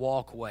foot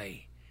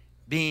walkway,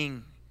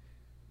 being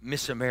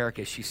Miss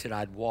America? She said,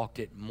 I'd walked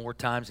it more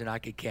times than I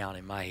could count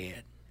in my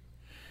head.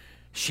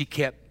 She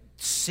kept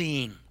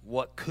seeing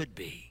what could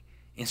be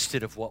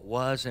instead of what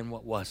was and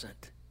what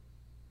wasn't.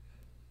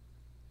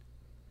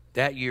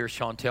 That year,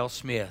 Chantel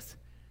Smith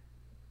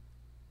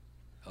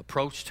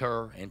approached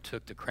her and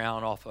took the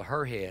crown off of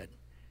her head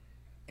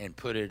and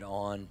put it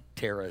on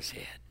Tara's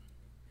head.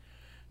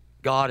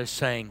 God is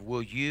saying,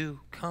 will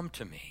you come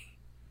to me?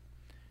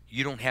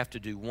 You don't have to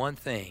do one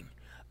thing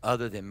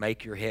other than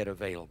make your head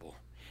available,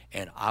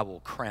 and I will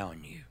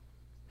crown you.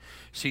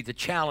 See, the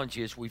challenge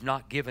is we've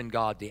not given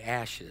God the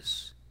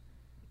ashes,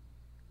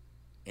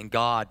 and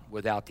God,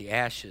 without the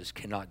ashes,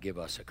 cannot give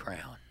us a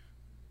crown.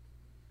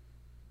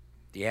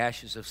 The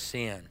ashes of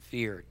sin,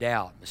 fear,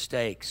 doubt,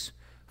 mistakes,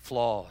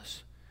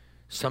 flaws.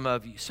 Some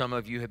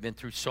of you have been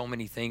through so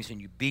many things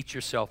and you beat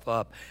yourself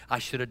up. I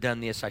should have done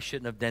this. I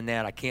shouldn't have done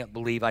that. I can't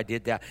believe I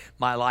did that.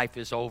 My life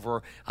is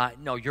over.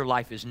 No, your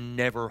life is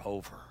never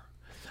over.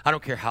 I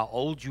don't care how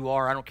old you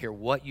are. I don't care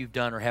what you've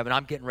done or haven't.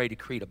 I'm getting ready to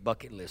create a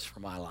bucket list for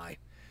my life.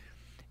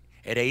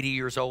 At 80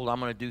 years old, I'm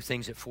going to do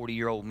things that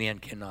 40-year-old men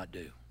cannot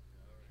do.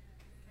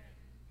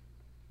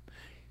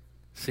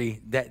 See,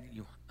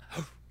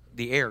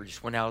 the air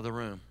just went out of the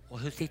room. Well,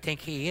 who does he think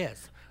he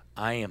is?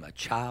 I am a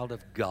child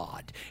of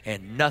God,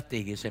 and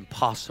nothing is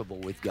impossible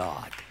with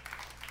God.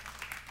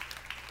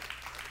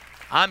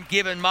 I'm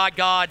giving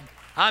God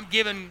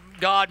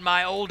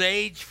my old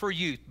age for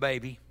youth,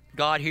 baby.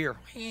 God here.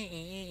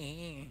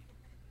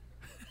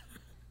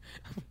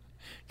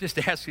 Just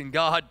asking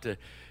God to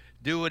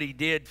do what he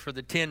did for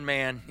the Tin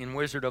Man in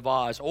Wizard of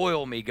Oz.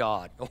 Oil me,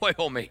 God.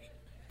 Oil me.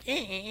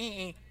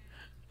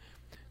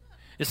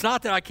 It's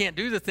not that I can't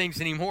do the things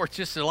anymore. It's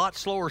just a lot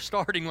slower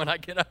starting when I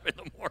get up in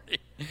the morning.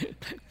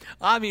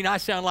 I mean, I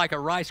sound like a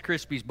Rice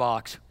Krispies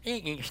box.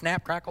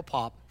 Snap, crackle,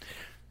 pop.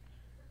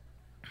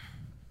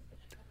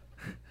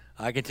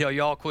 I can tell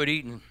y'all quit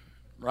eating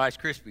Rice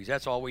Krispies.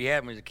 That's all we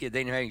had when I was a kid.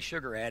 They didn't have any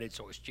sugar added,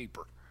 so it's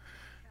cheaper.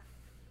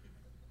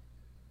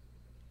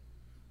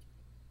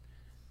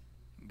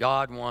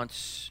 God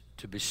wants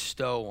to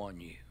bestow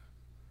on you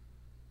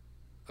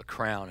a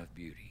crown of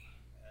beauty.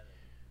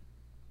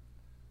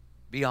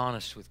 Be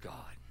honest with God.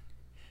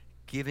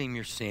 Give him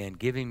your sin.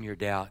 Give him your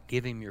doubt.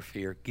 Give him your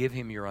fear. Give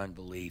him your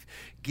unbelief.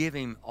 Give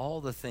him all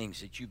the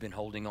things that you've been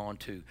holding on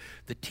to.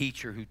 The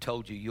teacher who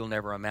told you you'll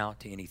never amount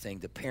to anything.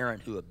 The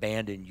parent who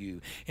abandoned you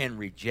and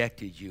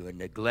rejected you and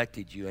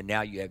neglected you, and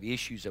now you have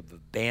issues of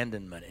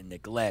abandonment and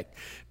neglect.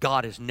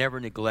 God has never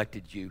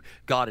neglected you.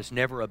 God has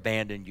never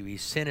abandoned you. He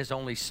sent his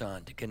only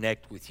son to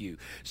connect with you.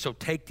 So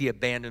take the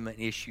abandonment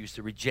issues,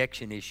 the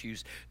rejection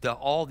issues,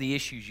 all the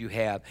issues you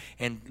have,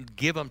 and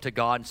give them to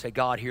God and say,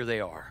 God, here they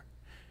are.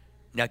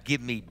 Now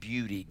give me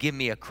beauty. Give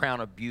me a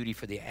crown of beauty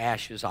for the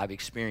ashes I've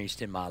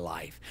experienced in my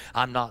life.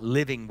 I'm not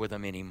living with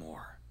them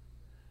anymore.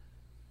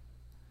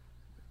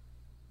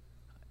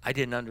 I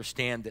didn't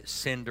understand that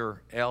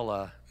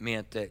Cinderella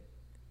meant that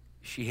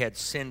she had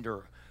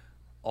cinder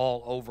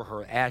all over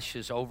her,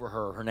 ashes over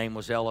her. Her name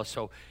was Ella.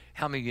 So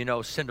how many of you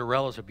know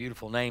Cinderella's a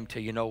beautiful name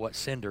till you know what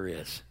cinder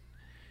is?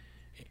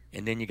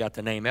 And then you got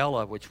the name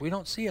Ella, which we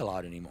don't see a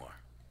lot anymore.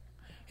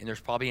 And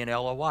there's probably an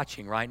Ella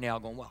watching right now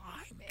going, well,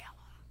 I'm Ella.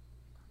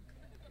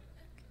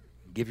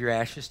 Give your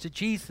ashes to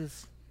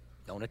Jesus.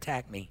 Don't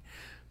attack me.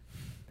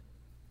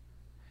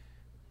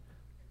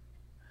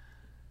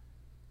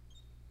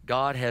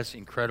 God has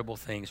incredible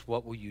things.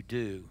 What will you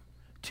do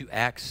to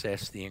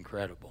access the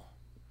incredible?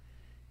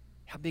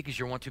 How big is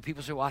your want to?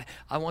 People say, well,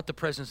 I want the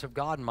presence of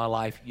God in my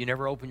life. You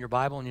never open your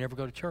Bible and you never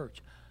go to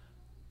church.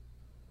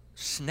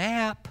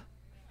 Snap.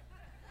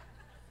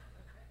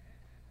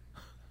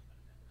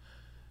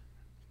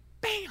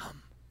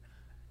 Bam.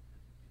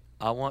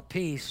 I want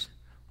peace.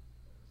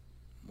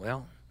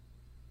 Well,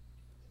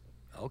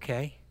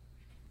 okay.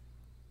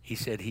 He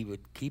said he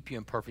would keep you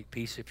in perfect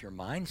peace if your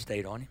mind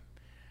stayed on him.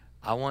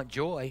 I want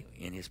joy.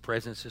 In his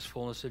presence is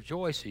fullness of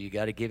joy, so you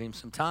got to give him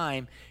some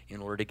time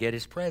in order to get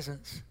his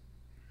presence.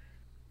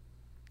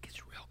 It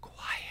gets real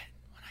quiet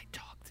when I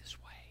talk this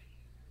way.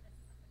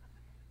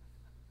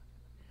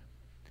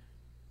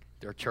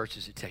 There are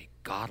churches that say,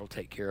 God will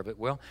take care of it.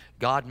 Well,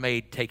 God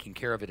made taking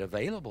care of it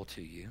available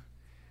to you,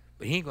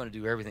 but he ain't going to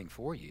do everything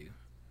for you.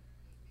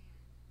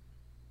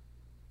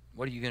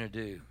 What are you going to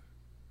do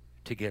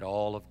to get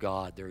all of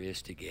God there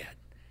is to get?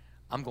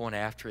 I'm going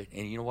after it.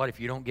 And you know what? If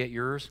you don't get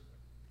yours,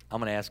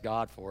 I'm going to ask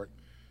God for it.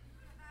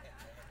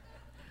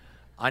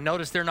 I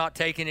noticed they're not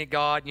taking it,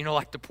 God. You know,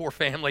 like the poor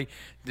family.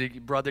 The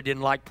brother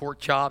didn't like pork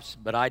chops,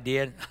 but I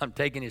did. I'm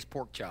taking his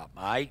pork chop,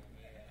 all right?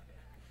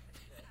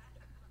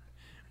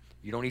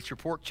 You don't eat your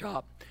pork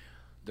chop,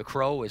 the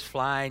crow is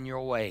flying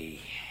your way.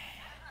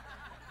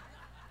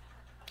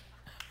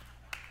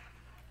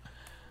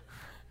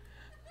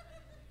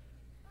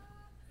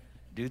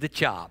 Do the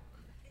chop.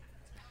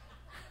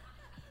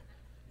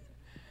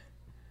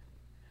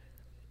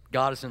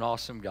 God is an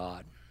awesome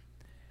God.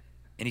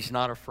 And he's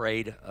not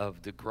afraid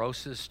of the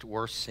grossest,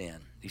 worst sin.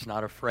 He's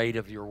not afraid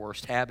of your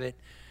worst habit,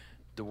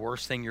 the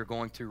worst thing you're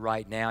going through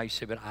right now. You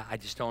say, but I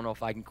just don't know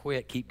if I can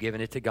quit. Keep giving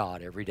it to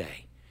God every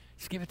day.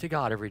 Just give it to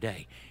God every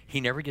day.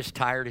 He never gets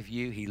tired of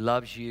you. He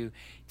loves you.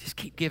 Just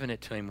keep giving it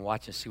to him and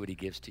watch and see what he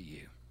gives to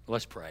you.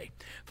 Let's pray.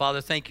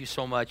 Father, thank you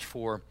so much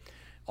for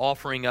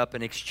offering up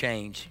an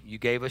exchange. You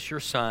gave us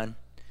your son.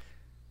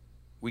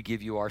 We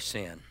give you our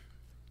sin.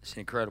 It's an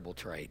incredible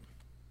trade.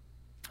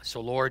 So,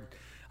 Lord,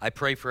 I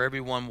pray for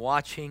everyone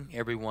watching,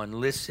 everyone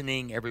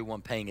listening,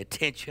 everyone paying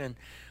attention.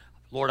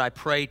 Lord, I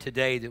pray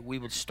today that we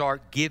would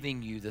start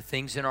giving you the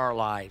things in our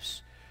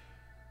lives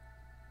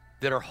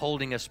that are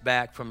holding us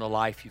back from the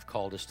life you've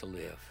called us to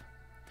live.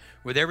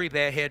 With every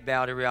head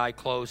bowed, every eye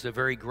closed, the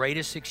very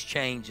greatest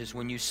exchange is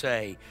when you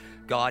say,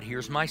 God,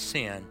 here's my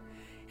sin,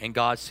 and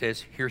God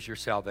says, here's your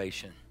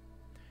salvation.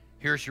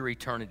 Here's your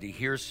eternity.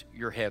 Here's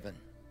your heaven.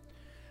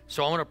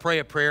 So I want to pray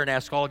a prayer and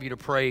ask all of you to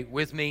pray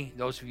with me,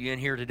 those of you in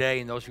here today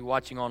and those of you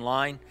watching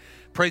online.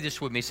 Pray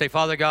this with me. Say,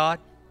 Father God,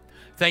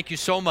 thank you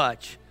so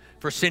much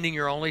for sending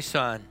your only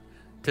Son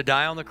to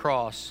die on the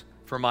cross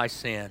for my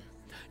sin.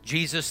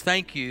 Jesus,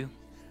 thank you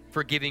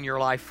for giving your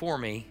life for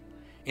me.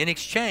 In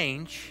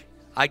exchange,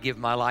 I give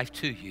my life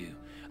to you.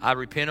 I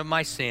repent of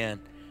my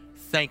sin.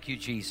 Thank you,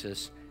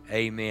 Jesus.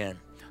 Amen.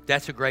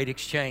 That's a great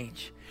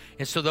exchange.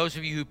 And so those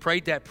of you who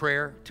prayed that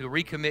prayer to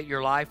recommit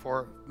your life,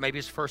 or maybe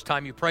it's the first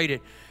time you prayed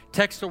it,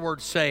 text the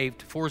word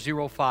SAVED,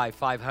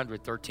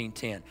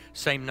 405-500-1310.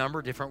 Same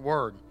number, different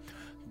word.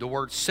 The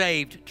word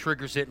SAVED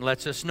triggers it and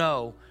lets us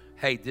know,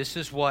 hey, this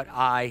is what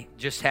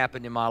just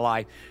happened in my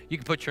life. You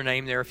can put your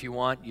name there if you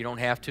want. You don't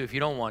have to if you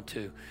don't want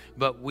to.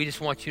 But we just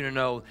want you to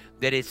know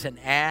that it's an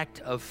act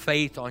of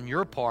faith on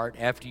your part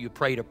after you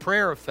prayed a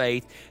prayer of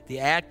faith. The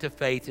act of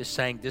faith is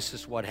saying, this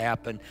is what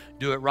happened.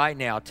 Do it right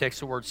now.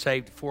 Text the word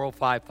SAVED,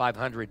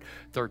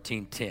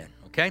 405-500-1310.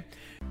 Okay?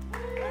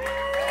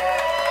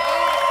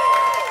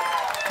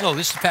 Hello,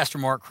 this is Pastor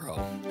Mark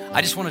Crow.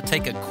 I just want to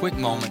take a quick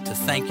moment to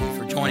thank you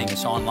for joining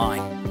us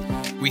online.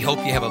 We hope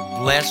you have a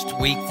blessed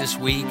week this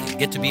week and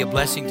get to be a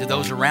blessing to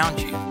those around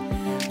you.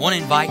 I want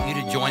to invite you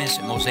to join us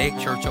at Mosaic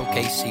Church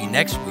OKC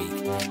next week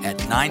at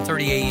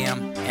 9:30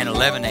 a.m. and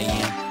 11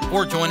 a.m.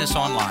 or join us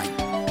online.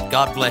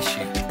 God bless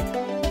you.